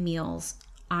 quick meals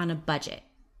on a budget?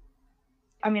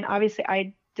 I mean, obviously,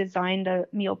 I designed a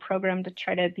meal program to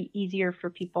try to be easier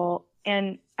for people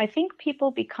And I think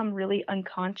people become really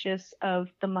unconscious of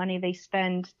the money they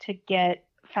spend to get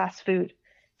fast food.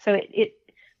 So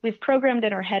we've programmed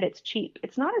in our head it's cheap.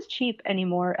 It's not as cheap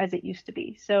anymore as it used to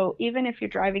be. So even if you're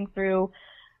driving through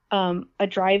a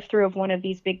drive-through of one of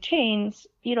these big chains,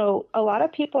 you know, a lot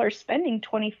of people are spending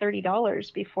 $20,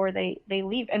 $30 before they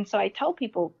leave. And so I tell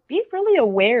people, be really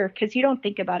aware, because you don't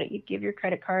think about it. You give your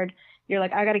credit card, you're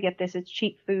like, I got to get this. It's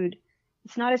cheap food.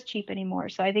 It's not as cheap anymore.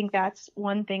 So I think that's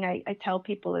one thing I tell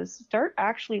people is start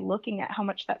actually looking at how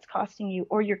much that's costing you,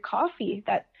 or your coffee.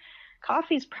 That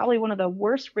coffee is probably one of the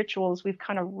worst rituals we've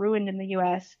kind of ruined in the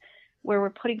US, where we're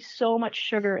putting so much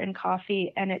sugar in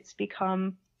coffee and it's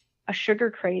become a sugar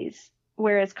craze,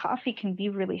 whereas coffee can be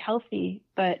really healthy,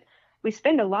 but we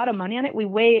spend a lot of money on it. We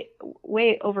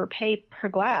way overpay per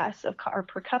glass of or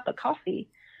per cup of coffee,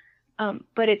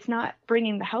 but it's not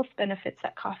bringing the health benefits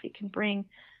that coffee can bring.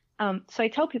 So I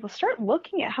tell people, start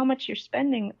looking at how much you're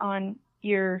spending on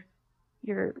your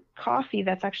coffee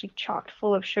that's actually chocked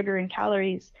full of sugar and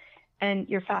calories, and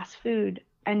your fast food,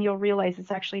 and you'll realize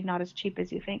it's actually not as cheap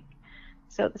as you think.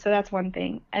 So that's one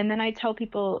thing. And then I tell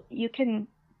people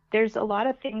there's a lot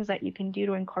of things that you can do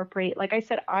to incorporate. Like I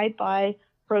said, I buy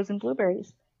frozen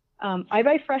blueberries. I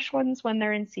buy fresh ones when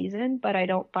they're in season, but I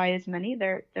don't buy as many.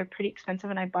 They're pretty expensive,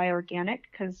 and I buy organic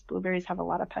because blueberries have a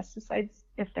lot of pesticides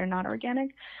if they're not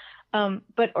organic.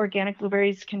 But organic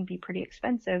blueberries can be pretty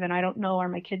expensive, and I don't know, are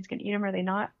my kids going to eat them or are they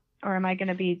not? Or am I going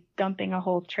to be dumping a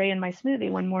whole tray in my smoothie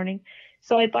one morning?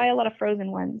 So I buy a lot of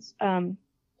frozen ones.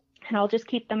 And I'll just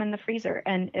keep them in the freezer.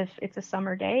 And if it's a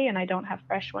summer day and I don't have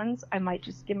fresh ones, I might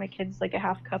just give my kids like a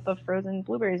half cup of frozen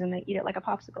blueberries and they eat it like a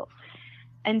popsicle.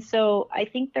 And so I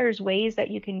think there's ways that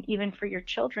you can, even for your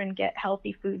children, get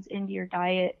healthy foods into your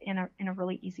diet in a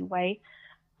really easy way.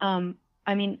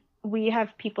 I mean, we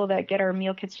have people that get our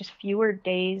meal kits just fewer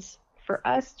days for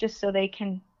us, just so they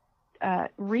can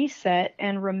reset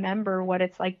and remember what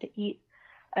it's like to eat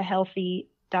a healthy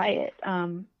diet.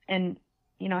 And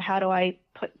you know, how do I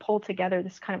pull together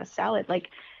this kind of a salad? Like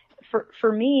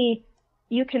for me,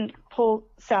 you can pull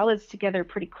salads together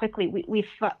pretty quickly.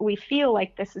 We feel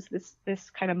like this is this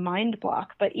kind of mind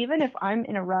block, but even if I'm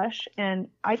in a rush and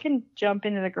I can jump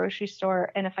into the grocery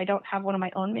store, and if I don't have one of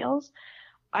my own meals,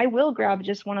 I will grab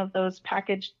just one of those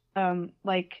packaged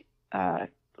like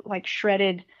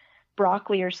shredded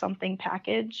broccoli or something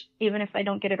package. Even if I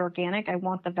don't get it organic, I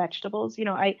want the vegetables. You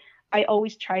know, I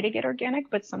always try to get organic,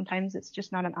 but sometimes it's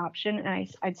just not an option, and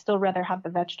I'd still rather have the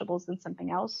vegetables than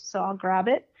something else. So I'll grab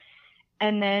it.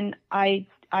 And then I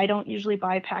don't usually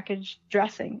buy packaged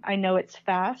dressing. I know it's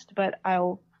fast, but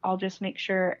I'll just make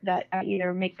sure that I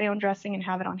either make my own dressing and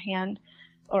have it on hand,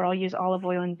 or I'll use olive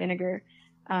oil and vinegar,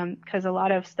 because a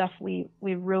lot of stuff we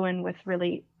ruin with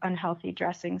really unhealthy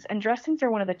dressings. And dressings are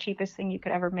one of the cheapest thing you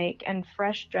could ever make. And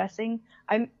fresh dressing,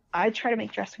 I try to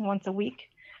make dressing once a week.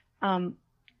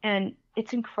 And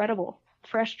it's incredible.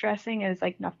 Fresh dressing is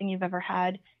like nothing you've ever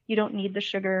had. You don't need the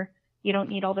sugar. You don't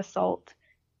need all the salt.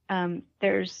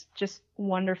 There's just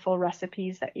wonderful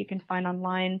recipes that you can find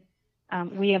online.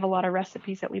 We have a lot of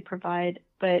recipes that we provide,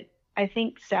 but I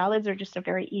think salads are just a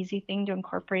very easy thing to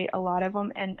incorporate a lot of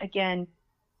them. And again,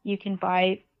 you can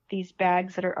buy these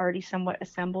bags that are already somewhat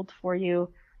assembled for you,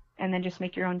 and then just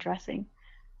make your own dressing.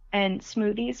 And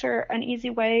smoothies are an easy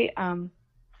way.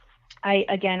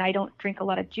 I don't drink a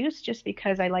lot of juice just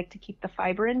because I like to keep the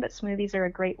fiber in, but smoothies are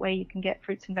a great way. You can get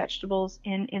fruits and vegetables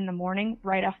in the morning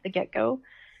right off the get-go.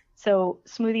 So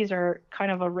smoothies are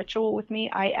kind of a ritual with me.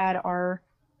 I add our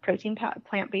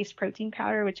plant-based protein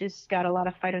powder, which has got a lot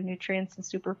of phytonutrients and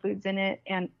superfoods in it,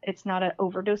 and it's not an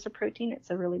overdose of protein. It's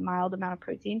a really mild amount of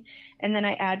protein. And then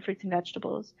I add fruits and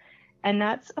vegetables. And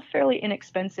that's a fairly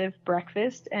inexpensive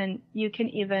breakfast, and you can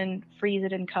even freeze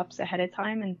it in cups ahead of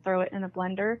time and throw it in a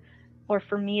blender. Or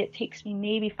for me, it takes me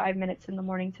maybe 5 minutes in the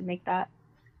morning to make that.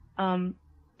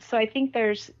 So I think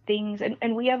there's things,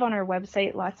 and we have on our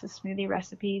website lots of smoothie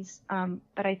recipes,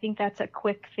 but I think that's a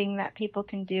quick thing that people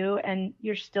can do, and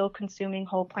you're still consuming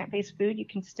whole plant-based food. You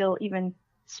can still even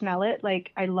smell it.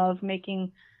 Like, I love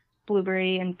making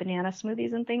blueberry and banana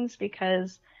smoothies and things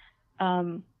because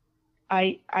I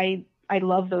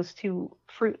love those two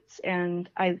fruits, and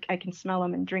I can smell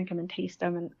them and drink them and taste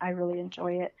them, and I really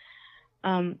enjoy it.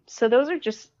 So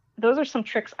those are some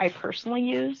tricks I personally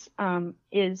use,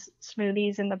 is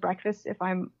smoothies in the breakfast. If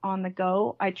I'm on the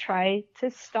go, I try to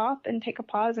stop and take a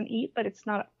pause and eat, but it's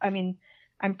not, I mean,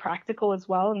 I'm practical as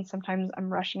well. And sometimes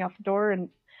I'm rushing out the door and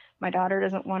my daughter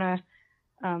doesn't want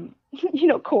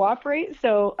to, cooperate.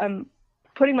 So I'm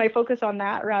putting my focus on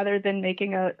that rather than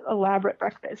making a elaborate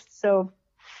breakfast. So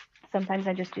sometimes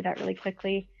I just do that really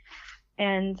quickly.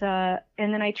 And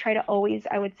then I try to always,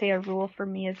 I would say a rule for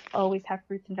me is always have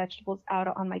fruits and vegetables out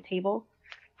on my table.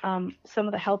 Some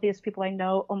of the healthiest people I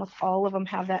know, almost all of them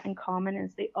have that in common,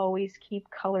 is they always keep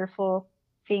colorful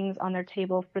things on their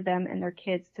table for them and their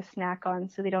kids to snack on,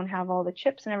 so they don't have all the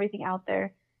chips and everything out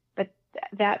there. But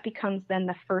that becomes then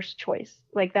the first choice.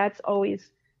 Like, that's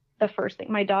always the first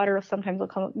thing. My daughter sometimes will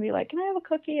come up and be like, "Can I have a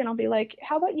cookie?" And I'll be like,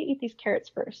 "How about you eat these carrots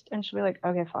first?" And she'll be like,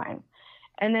 "Okay, fine."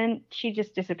 And then she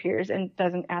just disappears and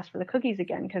doesn't ask for the cookies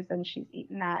again, because then she's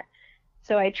eaten that.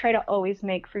 So I try to always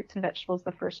make fruits and vegetables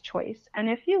the first choice. And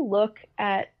if you look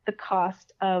at the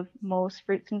cost of most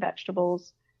fruits and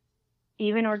vegetables,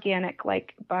 even organic,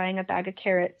 like buying a bag of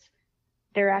carrots,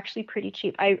 they're actually pretty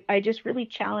cheap. I just really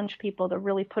challenge people to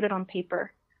really put it on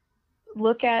paper.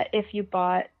 Look at if you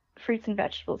bought fruits and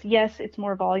vegetables. Yes, it's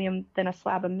more volume than a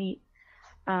slab of meat.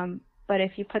 But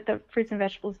if you put the fruits and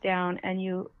vegetables down and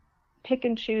you pick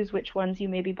and choose which ones you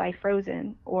maybe buy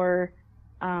frozen, or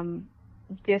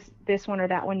this one or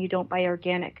that one you don't buy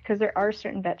organic, because there are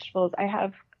certain vegetables. I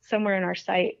have somewhere in our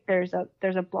site, there's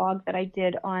a blog that I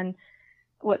did on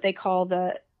what they call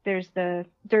there's the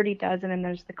dirty dozen and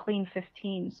there's the clean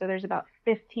 15. So there's about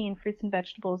 15 fruits and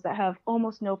vegetables that have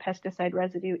almost no pesticide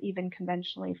residue, even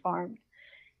conventionally farmed.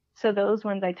 So those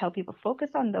ones, I tell people,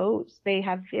 focus on those. They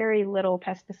have very little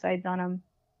pesticides on them.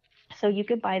 So you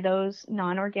could buy those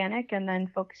non-organic and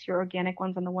then focus your organic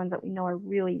ones on the ones that we know are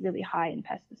really, really high in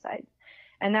pesticides.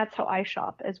 And that's how I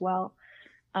shop as well.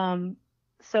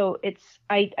 So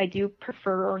I do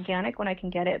prefer organic when I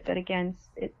can get it, but again,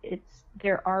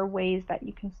 there are ways that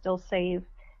you can still save,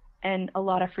 and a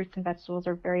lot of fruits and vegetables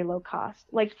are very low cost.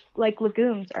 Like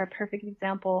legumes are a perfect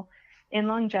example. In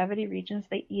longevity regions,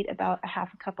 they eat about a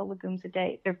half a cup of legumes a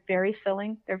day. They're very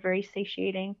filling, they're very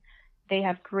satiating. They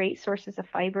have great sources of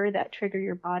fiber that trigger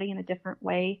your body in a different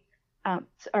way,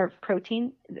 or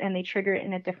protein, and they trigger it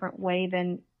in a different way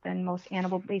than most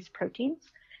animal-based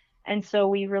proteins. And so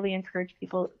we really encourage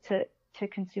people to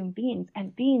consume beans.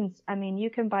 And beans, I mean, you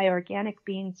can buy organic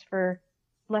beans for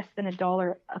less than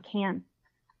 $1 a can.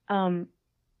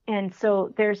 And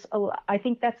so I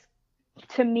think that's,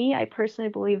 to me, I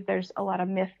personally believe there's a lot of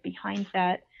myth behind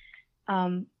that.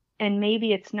 And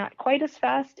maybe it's not quite as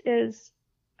fast as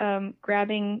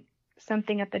grabbing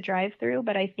something at the drive-through,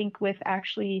 but I think with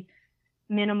actually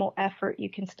minimal effort, you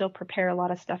can still prepare a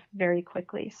lot of stuff very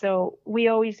quickly. So we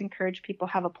always encourage people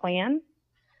have a plan.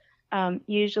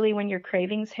 Usually when your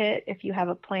cravings hit, if you have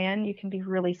a plan, you can be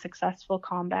really successful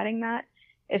combating that.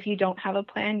 If you don't have a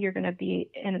plan, you're going to be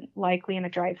likely in a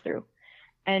drive-through,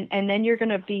 and then you're going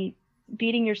to be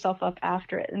beating yourself up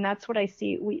after it. And that's what I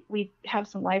see. We have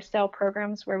some lifestyle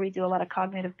programs where we do a lot of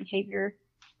cognitive behavior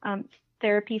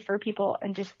therapy for people,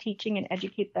 and just teaching and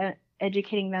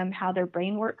educating them how their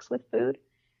brain works with food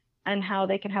and how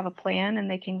they can have a plan and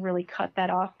they can really cut that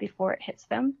off before it hits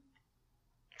them.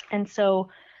 And so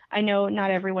I know not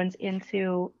everyone's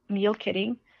into meal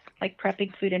kitting, like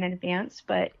prepping food in advance,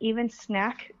 but even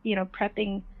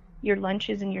prepping your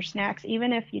lunches and your snacks,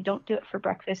 even if you don't do it for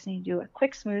breakfast and you do a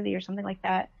quick smoothie or something like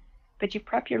that, but you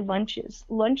prep your lunches.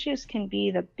 Lunches can be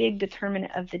the big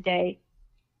determinant of the day.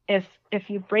 If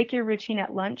you break your routine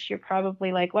at lunch, you're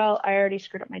probably like, well, I already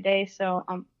screwed up my day, so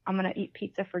I'm going to eat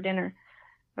pizza for dinner.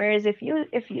 Whereas if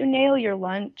you nail your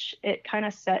lunch, it kind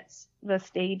of sets the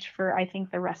stage for, I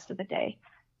think, the rest of the day.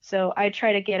 So I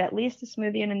try to get at least a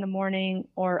smoothie in the morning,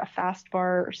 or a fast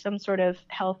bar, or some sort of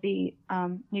healthy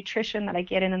nutrition that I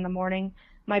get in the morning.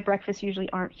 My breakfasts usually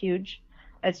aren't huge.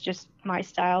 It's just my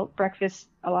style. Breakfast,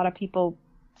 a lot of people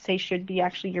say, should be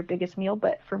actually your biggest meal,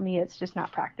 but for me, it's just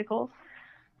not practical.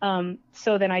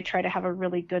 So then I try to have a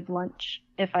really good lunch.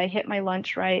 If I hit my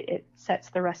lunch right, it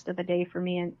sets the rest of the day for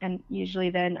me. And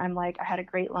usually then I'm like, I had a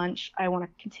great lunch. I want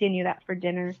to continue that for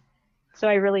dinner. So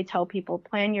I really tell people,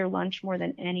 plan your lunch more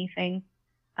than anything.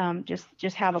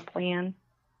 Just have a plan,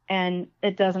 and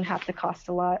it doesn't have to cost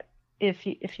a lot. If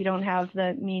you don't have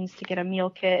the means to get a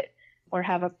meal kit or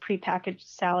have a prepackaged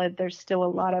salad, there's still a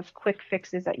lot of quick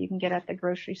fixes that you can get at the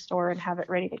grocery store and have it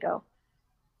ready to go.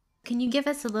 Can you give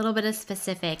us a little bit of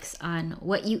specifics on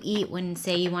what you eat when,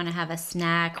 say, you want to have a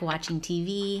snack watching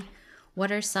TV?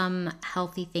 What are some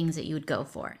healthy things that you would go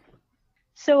for?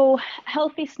 So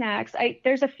healthy snacks,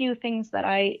 there's a few things that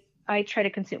I try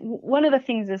to consume. One of the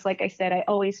things is, like I said, I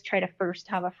always try to first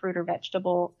have a fruit or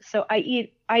vegetable. So I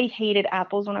hated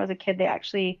apples when I was a kid. I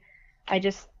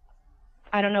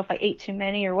don't know if I ate too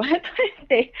many or what,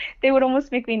 but they would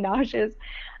almost make me nauseous.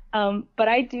 But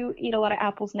I do eat a lot of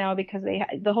apples now because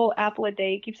the whole apple a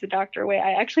day keeps the doctor away.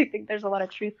 I actually think there's a lot of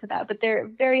truth to that, but they're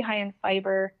very high in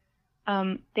fiber.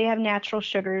 They have natural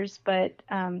sugars, but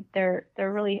they're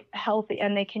really healthy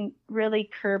and they can really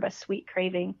curb a sweet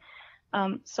craving.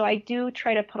 So I do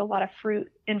try to put a lot of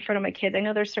fruit in front of my kids. I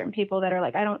know there's certain people that are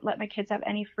like, I don't let my kids have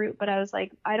any fruit, but I was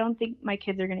like, I don't think my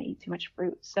kids are going to eat too much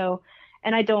fruit. So,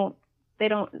 and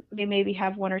they maybe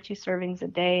have 1 or 2 servings a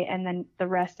day. And then the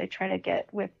rest I try to get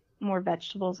with more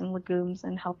vegetables and legumes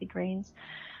and healthy grains.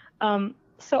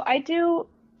 So I do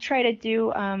try to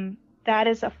do that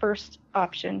as a first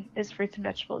option is fruits and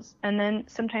vegetables. And then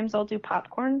sometimes I'll do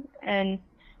popcorn and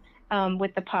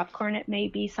with the popcorn, it may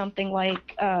be something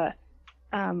like, I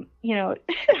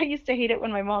used to hate it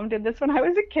when my mom did this when I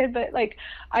was a kid, but like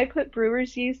I put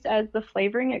brewer's yeast as the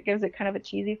flavoring. It gives it kind of a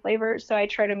cheesy flavor. So I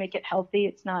try to make it healthy.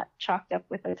 It's not chalked up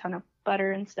with a ton of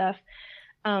butter and stuff.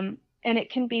 And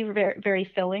it can be very, very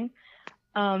filling.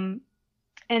 And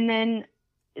then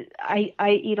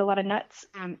I eat a lot of nuts.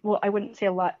 Well, I wouldn't say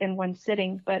a lot in one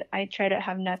sitting, but I try to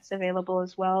have nuts available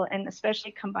as well. And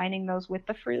especially combining those with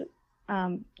the fruit,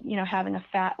 having a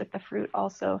fat with the fruit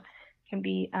also can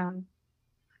be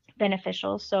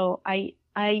beneficial. So I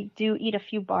do eat a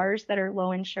few bars that are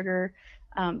low in sugar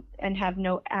and have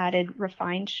no added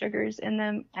refined sugars in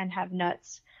them and have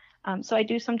nuts. So I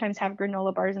do sometimes have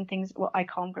granola bars and things. Well, I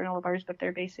call them granola bars, but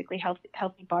they're basically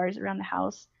healthy bars around the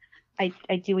house.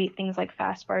 I do eat things like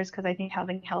fast bars because I think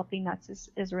having healthy nuts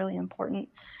is really important.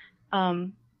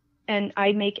 And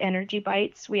I make energy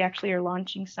bites. We actually are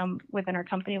launching some within our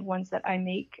company of ones that I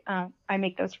make. I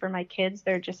make those for my kids.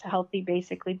 They're just healthy,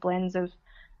 basically blends of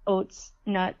oats,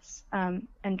 nuts, and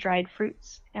dried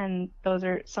fruits. And those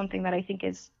are something that I think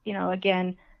is,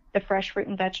 again, the fresh fruit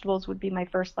and vegetables would be my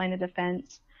first line of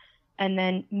defense. And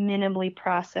then minimally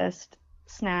processed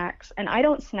snacks. And I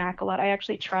don't snack a lot. I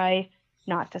actually try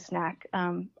not to snack.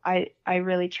 I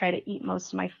really try to eat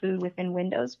most of my food within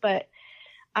windows, but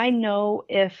I know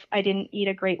if I didn't eat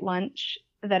a great lunch,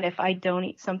 that if I don't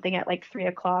eat something at like 3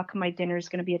 o'clock, my dinner is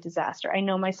going to be a disaster. I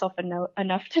know myself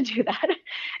enough to do that.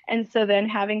 And so then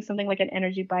having something like an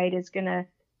energy bite is going to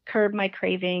curb my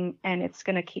craving and it's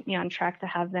going to keep me on track to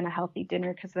have then a healthy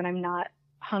dinner because then I'm not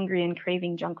hungry and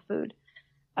craving junk food.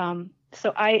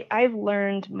 So I've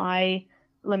learned my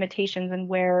limitations and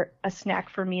where a snack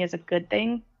for me is a good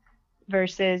thing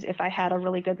versus if I had a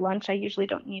really good lunch, I usually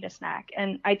don't need a snack.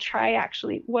 And I try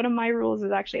actually, one of my rules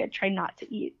is actually I try not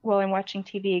to eat while I'm watching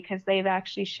TV because they've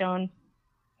actually shown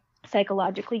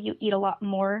psychologically you eat a lot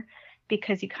more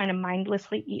because you kind of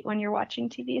mindlessly eat when you're watching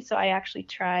TV. So I actually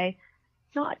try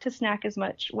not to snack as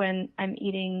much when I'm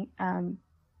eating,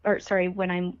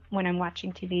 when I'm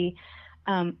watching TV.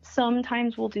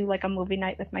 Sometimes we'll do like a movie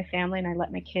night with my family and I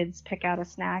let my kids pick out a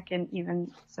snack and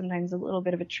even sometimes a little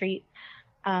bit of a treat.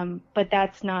 But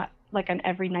that's not like an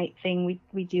every night thing.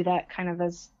 We do that kind of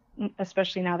as,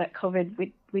 especially now that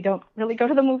COVID, we don't really go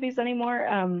to the movies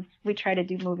anymore. We try to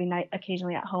do movie night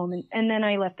occasionally at home and then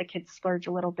I let the kids splurge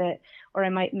a little bit, or I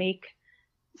might make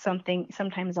something.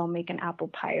 Sometimes I'll make an apple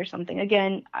pie or something.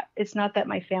 Again, it's not that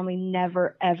my family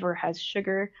never ever has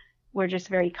sugar. We're just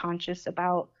very conscious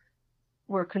about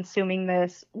we're consuming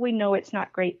this. We know it's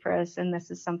not great for us, and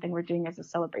this is something we're doing as a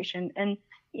celebration. And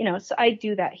so I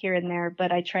do that here and there,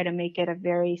 but I try to make it a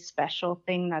very special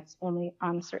thing that's only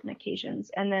on certain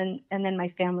occasions. And then my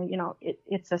family,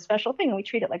 it's a special thing, and we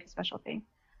treat it like a special thing.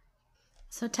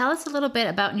 So tell us a little bit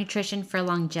about nutrition for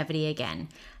longevity again.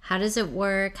 How does it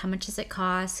work? How much does it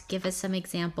cost? Give us some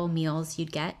example meals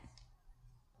you'd get.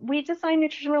 We design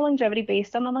nutrition for longevity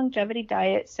based on the longevity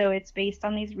diet. So it's based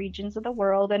on these regions of the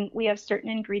world. And we have certain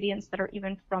ingredients that are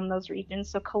even from those regions.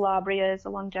 So Calabria is a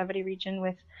longevity region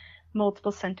with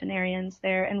multiple centenarians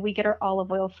there. And we get our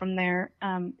olive oil from there.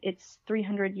 It's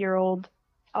 300-year-old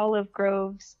olive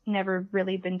groves, never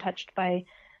really been touched by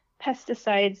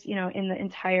pesticides, in the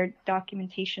entire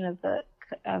documentation of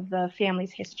the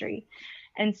family's history.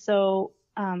 And so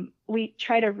we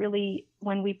try to really,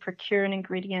 when we procure an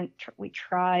ingredient, we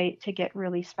try to get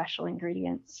really special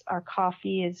ingredients. Our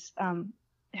coffee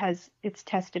it's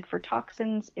tested for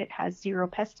toxins. It has 0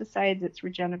 pesticides. It's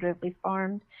regeneratively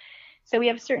farmed. So we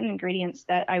have certain ingredients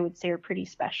that I would say are pretty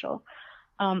special.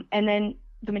 And then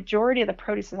the majority of the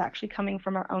produce is actually coming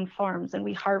from our own farms, and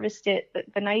we harvest it.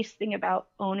 The nice thing about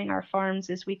owning our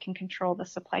farms is we can control the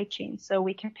supply chain. So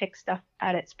we can pick stuff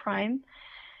at its prime,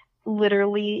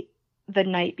 literally the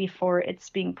night before it's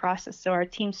being processed. So our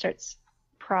team starts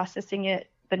processing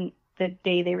it the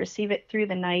day they receive it through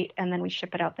the night, and then we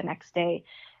ship it out the next day.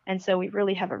 And so we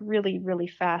really have a really, really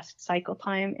fast cycle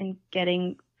time in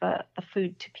getting the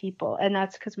food to people. And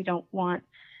that's because we don't want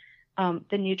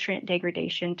the nutrient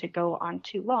degradation to go on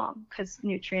too long, because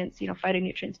nutrients,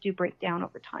 phytonutrients do break down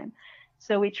over time.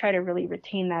 So we try to really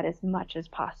retain that as much as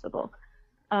possible.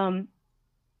 And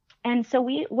so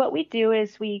what we do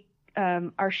is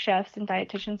our chefs and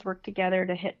dietitians work together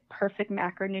to hit perfect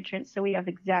macronutrients. So we have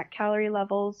exact calorie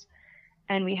levels,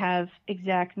 and we have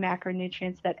exact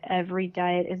macronutrients that every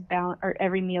diet is balanced, or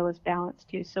every meal is balanced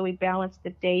to. So we balance the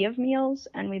day of meals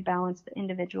and we balance the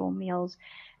individual meals,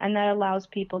 and that allows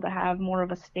people to have more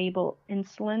of a stable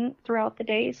insulin throughout the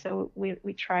day. So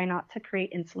we try not to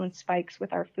create insulin spikes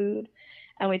with our food,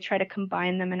 and we try to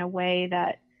combine them in a way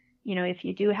that, if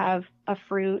you do have a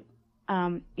fruit,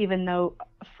 even though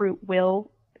a fruit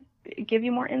will give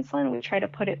you more insulin, we try to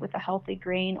put it with a healthy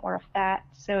grain or a fat,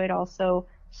 so it also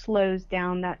slows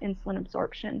down that insulin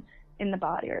absorption in the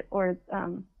body,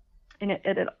 and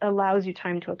it allows you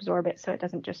time to absorb it, so it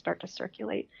doesn't just start to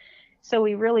circulate. So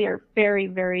we really are very,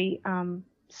 very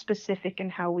specific in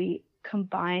how we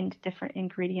combined different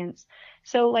ingredients.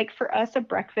 So like for us, a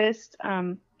breakfast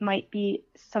might be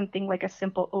something like a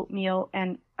simple oatmeal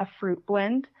and a fruit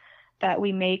blend that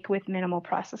we make with minimal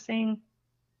processing.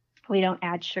 We don't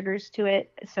add sugars to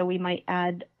it, so we might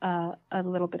add a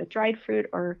little bit of dried fruit,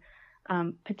 or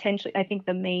potentially, I think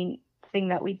the main thing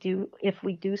that we do, if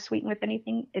we do sweeten with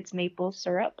anything, it's maple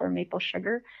syrup or maple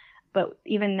sugar. But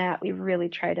even that, we really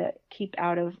try to keep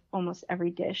out of almost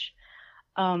every dish.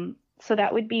 So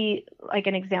that would be like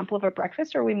an example of a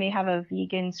breakfast. Or we may have a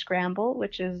vegan scramble,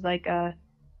 which is like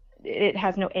it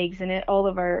has no eggs in it. All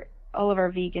of our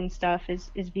vegan stuff is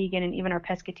vegan, and even our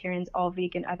pescatarians all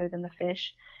vegan other than the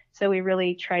fish. So we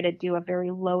really try to do a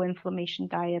very low inflammation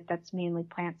diet that's mainly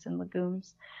plants and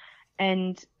legumes.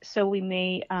 And so we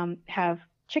may have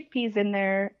chickpeas in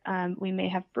there. We may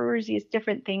have brewer's yeast,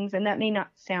 different things, and that may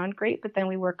not sound great, but then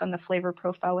we work on the flavor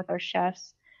profile with our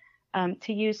chefs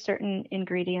to use certain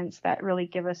ingredients that really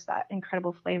give us that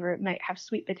incredible flavor. It might have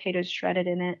sweet potatoes shredded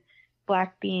in it,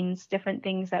 black beans, different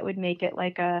things that would make it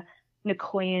like a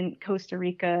Nicoyan, Costa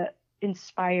Rica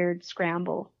inspired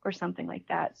scramble or something like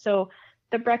that. So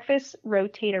the breakfasts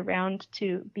rotate around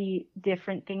to be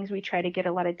different things. We try to get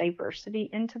a lot of diversity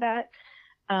into that.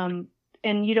 And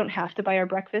you don't have to buy our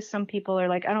breakfast. Some people are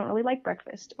like, I don't really like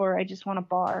breakfast, or I just want a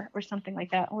bar or something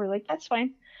like that. And we're like, that's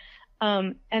fine.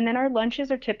 And then our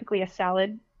lunches are typically a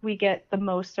salad. We get the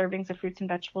most servings of fruits and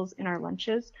vegetables in our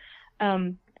lunches.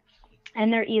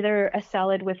 And they're either a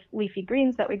salad with leafy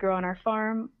greens that we grow on our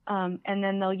farm, and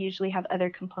then they'll usually have other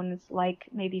components like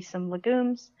maybe some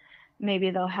legumes.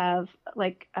 Maybe they'll have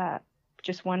like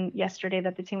just one yesterday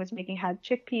that the team was making had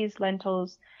chickpeas,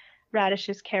 lentils,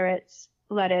 radishes, carrots,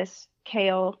 lettuce,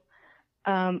 kale,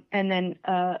 and then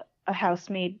a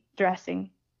house-made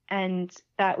dressing. And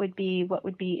that would be what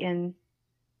would be in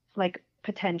like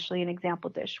potentially an example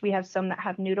dish. We have some that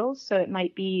have noodles, so it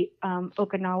might be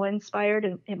Okinawa inspired,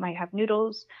 and it might have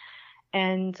noodles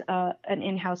and an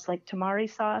in-house like tamari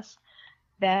sauce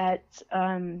that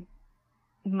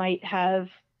might have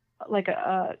like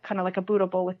a kind of like a Buddha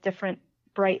bowl with different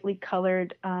brightly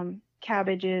colored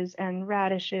cabbages and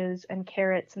radishes and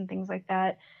carrots and things like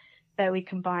that we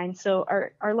combine. So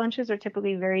our lunches are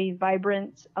typically very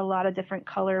vibrant, a lot of different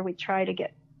color. We try to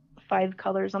get 5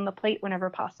 colors on the plate whenever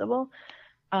possible.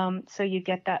 So you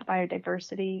get that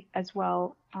biodiversity as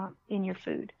well in your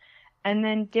food. And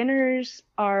then dinners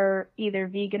are either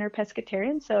vegan or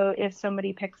pescatarian. So if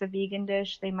somebody picks a vegan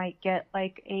dish, they might get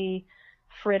like a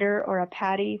fritter or a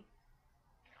patty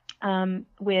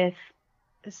with,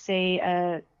 say,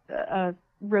 a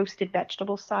roasted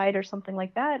vegetable side or something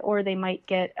like that. Or they might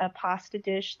get a pasta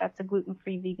dish that's a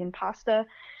gluten-free vegan pasta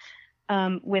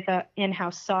with an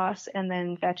in-house sauce and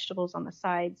then vegetables on the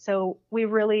side. So we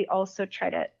really also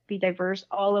try to be diverse.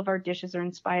 All of our dishes are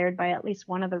inspired by at least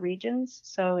one of the regions.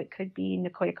 So it could be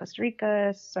Nicoya, Costa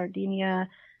Rica, Sardinia,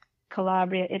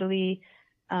 Calabria, Italy,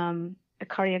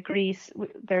 Icaria, Greece.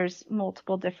 There's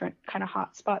multiple different kind of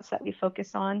hot spots that we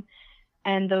focus on,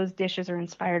 and those dishes are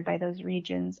inspired by those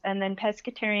regions. And then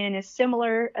pescatarian is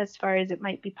similar as far as it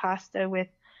might be pasta with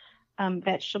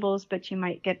vegetables, but you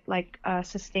might get like a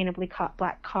sustainably caught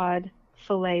black cod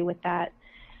fillet with that.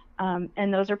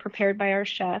 And those are prepared by our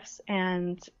chefs,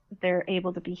 and they're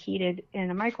able to be heated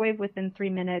in a microwave within 3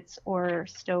 minutes, or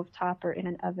stovetop or in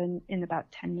an oven in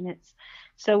about 10 minutes.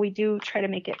 So we do try to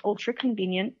make it ultra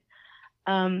convenient.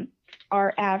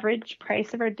 Our average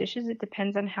price of our dishes, it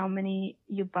depends on how many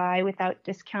you buy without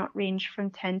discount, range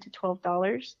from $10 to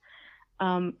 $12.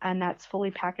 And that's fully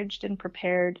packaged and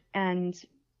prepared. And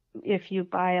if you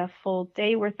buy a full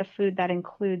day worth of food, that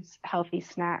includes healthy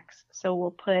snacks. So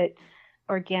we'll put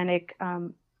organic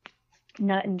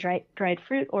nut and dried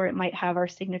fruit, or it might have our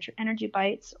signature energy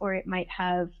bites, or it might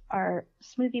have our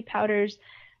smoothie powders.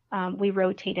 We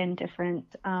rotate in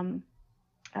different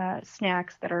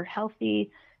snacks that are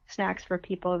healthy, snacks for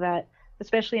people that,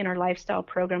 especially in our lifestyle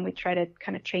program, we try to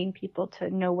kind of train people to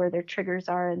know where their triggers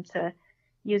are and to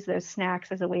use those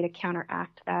snacks as a way to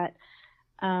counteract that.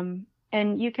 And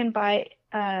you can buy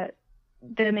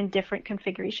them in different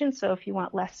configurations. So if you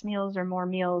want less meals or more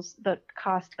meals, the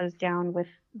cost goes down with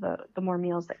the more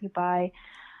meals that you buy.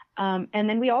 And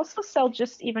then we also sell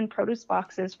just even produce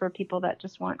boxes for people that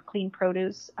just want clean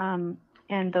produce. And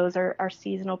those are our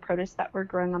seasonal produce that we're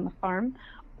growing on the farm.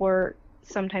 Or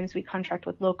sometimes we contract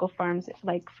with local farms.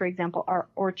 Like, for example, our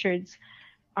orchards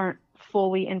aren't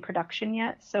fully in production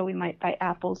yet. So we might buy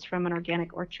apples from an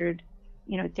organic orchard,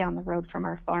 down the road from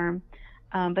our farm.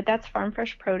 But that's farm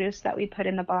fresh produce that we put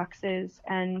in the boxes.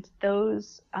 And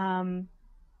those, oh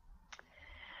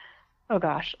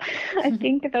gosh, I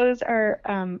think those are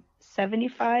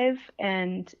 $75,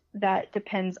 and that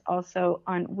depends also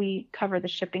on, we cover the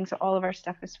shipping, so all of our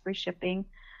stuff is free shipping.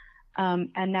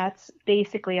 And that's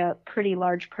basically a pretty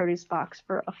large produce box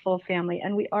for a full family.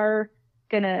 And we are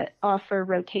going to offer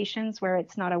rotations where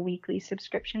it's not a weekly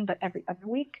subscription, but every other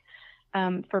week,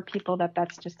 for people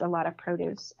that's just a lot of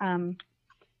produce.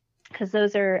 Because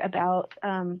those are about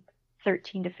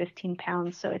 13 to 15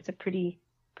 pounds, so it's a pretty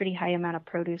high amount of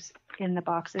produce in the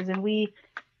boxes. And we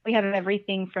have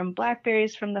everything from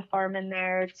blackberries from the farm in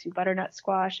there to butternut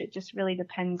squash. It just really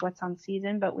depends what's on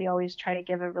season, but we always try to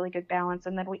give a really good balance.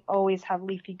 And then we always have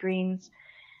leafy greens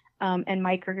and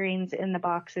microgreens in the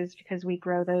boxes because we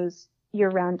grow those year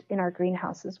round in our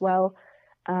greenhouse as well.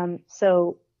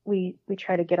 So we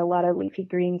try to get a lot of leafy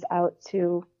greens out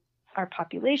to our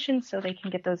population so they can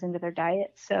get those into their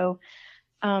diet. So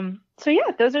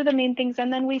yeah, those are the main things.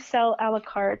 And then we sell a la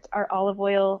carte, our olive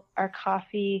oil, our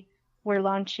coffee. We're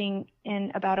launching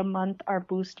in about a month our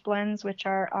Boost blends, which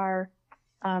are our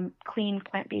clean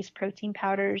plant-based protein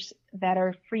powders that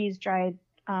are freeze-dried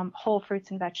whole fruits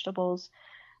and vegetables.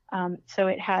 So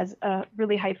it has a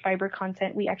really high fiber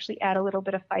content. We actually add a little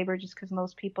bit of fiber just because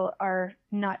most people are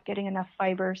not getting enough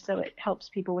fiber. So it helps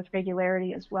people with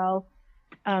regularity as well.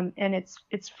 And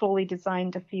it's fully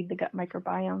designed to feed the gut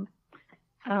microbiome.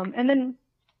 And then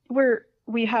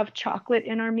we have chocolate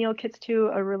in our meal kits too,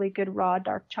 a really good raw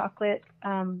dark chocolate.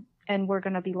 And we're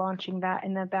going to be launching that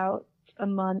in about a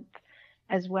month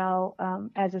as well,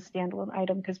 as a standalone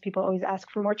item because people always ask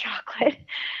for more chocolate.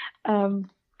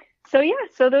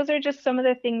 So those are just some of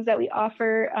the things that we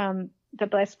offer. The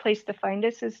best place to find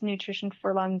us is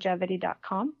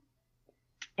nutritionforlongevity.com.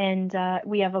 And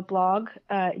we have a blog.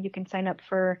 You can sign up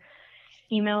for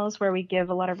emails where we give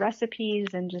a lot of recipes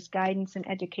and just guidance and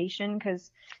education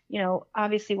because,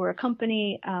 obviously we're a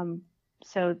company.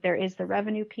 So there is the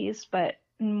revenue piece, but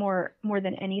more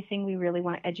than anything, we really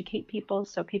want to educate people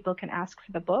so people can ask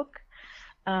for the book.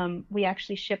 We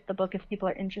actually ship the book if people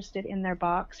are interested in their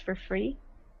box for free.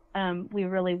 We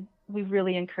really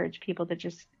encourage people to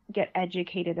just get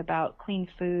educated about clean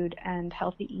food and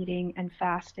healthy eating and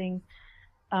fasting.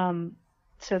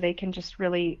 So they can just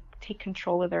really take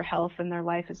control of their health and their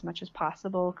life as much as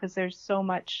possible because there's so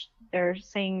much they're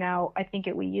saying now. I think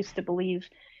we used to believe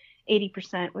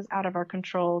 80% was out of our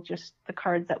control, just the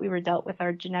cards that we were dealt with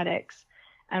our genetics.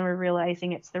 And we're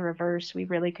realizing it's the reverse. We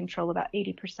really control about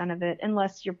 80% of it,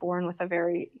 unless you're born with a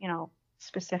very,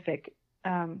 specific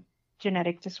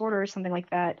genetic disorder or something like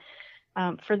that.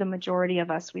 For the majority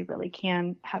of us, we really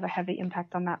can have a heavy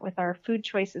impact on that with our food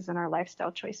choices and our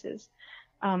lifestyle choices.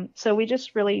 So we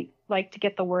just really like to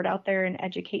get the word out there and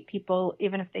educate people,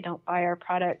 even if they don't buy our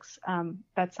products.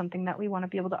 That's something that we want to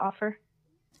be able to offer.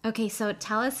 Okay, so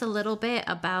tell us a little bit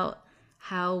about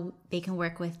how they can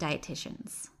work with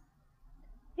dietitians.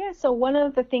 Yeah, so one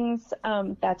of the things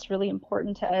that's really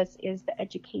important to us is the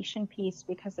education piece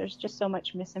because there's just so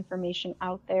much misinformation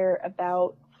out there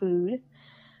about food.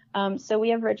 So we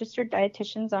have registered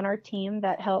dietitians on our team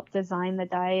that help design the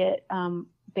diet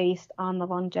based on the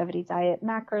longevity diet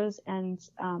macros and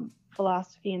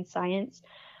philosophy and science.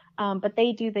 But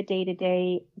they do the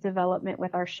day-to-day development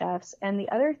with our chefs. And the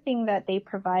other thing that they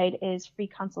provide is free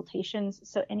consultations.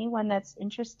 So anyone that's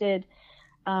interested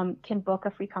can book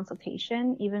a free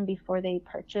consultation even before they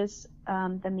purchase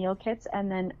the meal kits.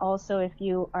 And then also if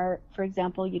you are, for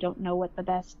example, you don't know what the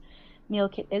best meal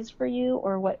kit is for you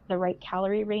or what the right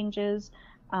calorie range is,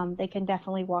 they can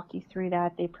definitely walk you through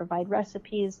that. They provide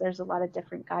recipes. There's a lot of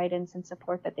different guidance and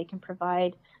support that they can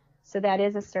provide. So that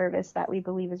is a service that we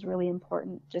believe is really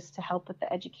important just to help with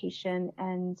the education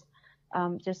and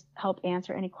just help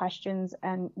answer any questions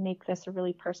and make this a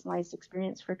really personalized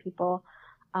experience for people.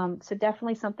 So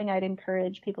definitely something I'd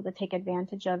encourage people to take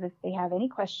advantage of if they have any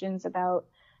questions about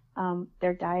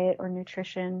their diet or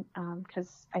nutrition,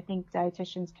 because I think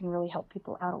dietitians can really help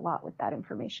people out a lot with that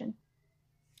information.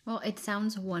 Well, it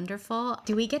sounds wonderful.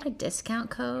 Do we get a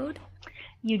discount code?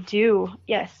 You do,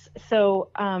 yes. So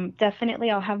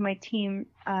definitely I'll have my team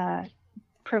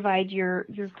provide your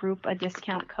group a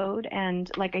discount code. And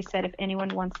like I said, if anyone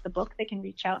wants the book, they can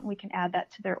reach out and we can add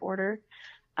that to their order,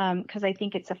 because I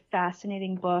think it's a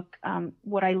fascinating book.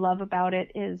 What I love about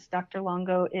it is Dr.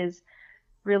 Longo is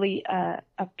really a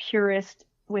purist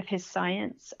with his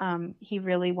science. He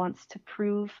really wants to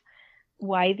prove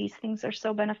why these things are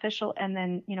so beneficial, and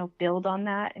then build on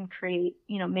that and create,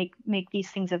 make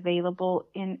these things available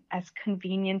in as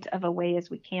convenient of a way as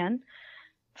we can.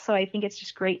 So I think it's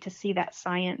just great to see that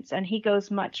science, and he goes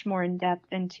much more in depth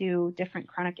into different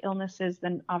chronic illnesses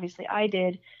than obviously I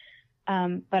did.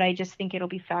 But I just think it'll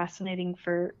be fascinating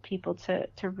for people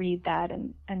to read that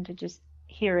and to just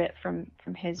hear it from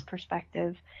his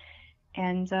perspective.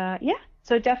 And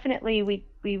so definitely we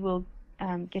will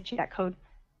get you that code.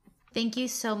 Thank you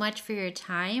so much for your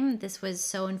time. This was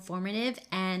so informative,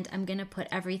 and I'm going to put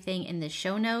everything in the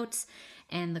show notes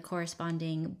and the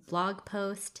corresponding blog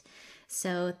post.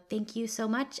 So thank you so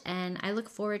much, and I look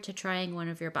forward to trying one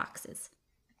of your boxes.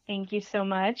 Thank you so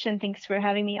much, and thanks for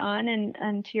having me on,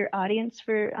 and to your audience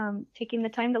for taking the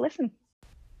time to listen.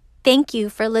 Thank you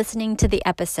for listening to the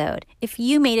episode. If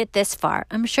you made it this far,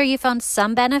 I'm sure you found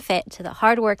some benefit to the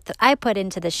hard work that I put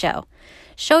into the show.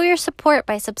 Show your support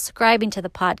by subscribing to the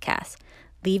podcast.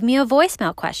 Leave me a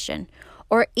voicemail question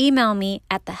or email me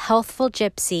at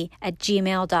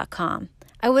thehealthfulgypsy@gmail.com.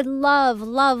 I would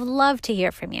love to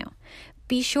hear from you.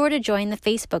 Be sure to join the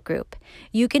Facebook group.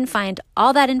 You can find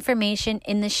all that information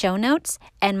in the show notes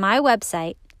and my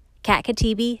website,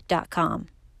 katkatibi.com.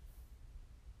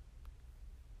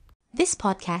 This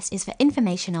podcast is for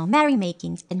informational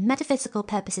merrymakings and metaphysical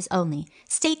purposes only.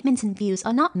 Statements and views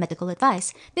are not medical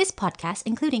advice. This podcast,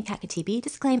 including Kakatibi,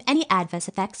 disclaim any adverse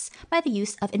effects by the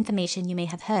use of information you may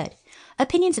have heard.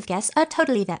 Opinions of guests are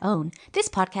totally their own. This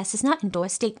podcast does not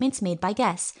endorse statements made by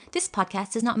guests. This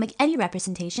podcast does not make any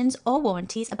representations or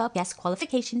warranties about guest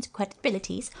qualifications,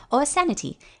 credibilities, or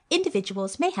sanity.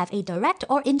 Individuals may have a direct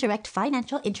or indirect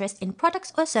financial interest in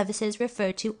products or services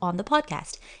referred to on the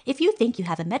podcast. If you think you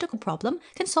have a medical problem,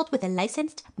 consult with a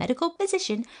licensed medical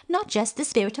physician, not just the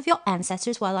spirit of your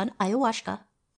ancestors while on ayahuasca.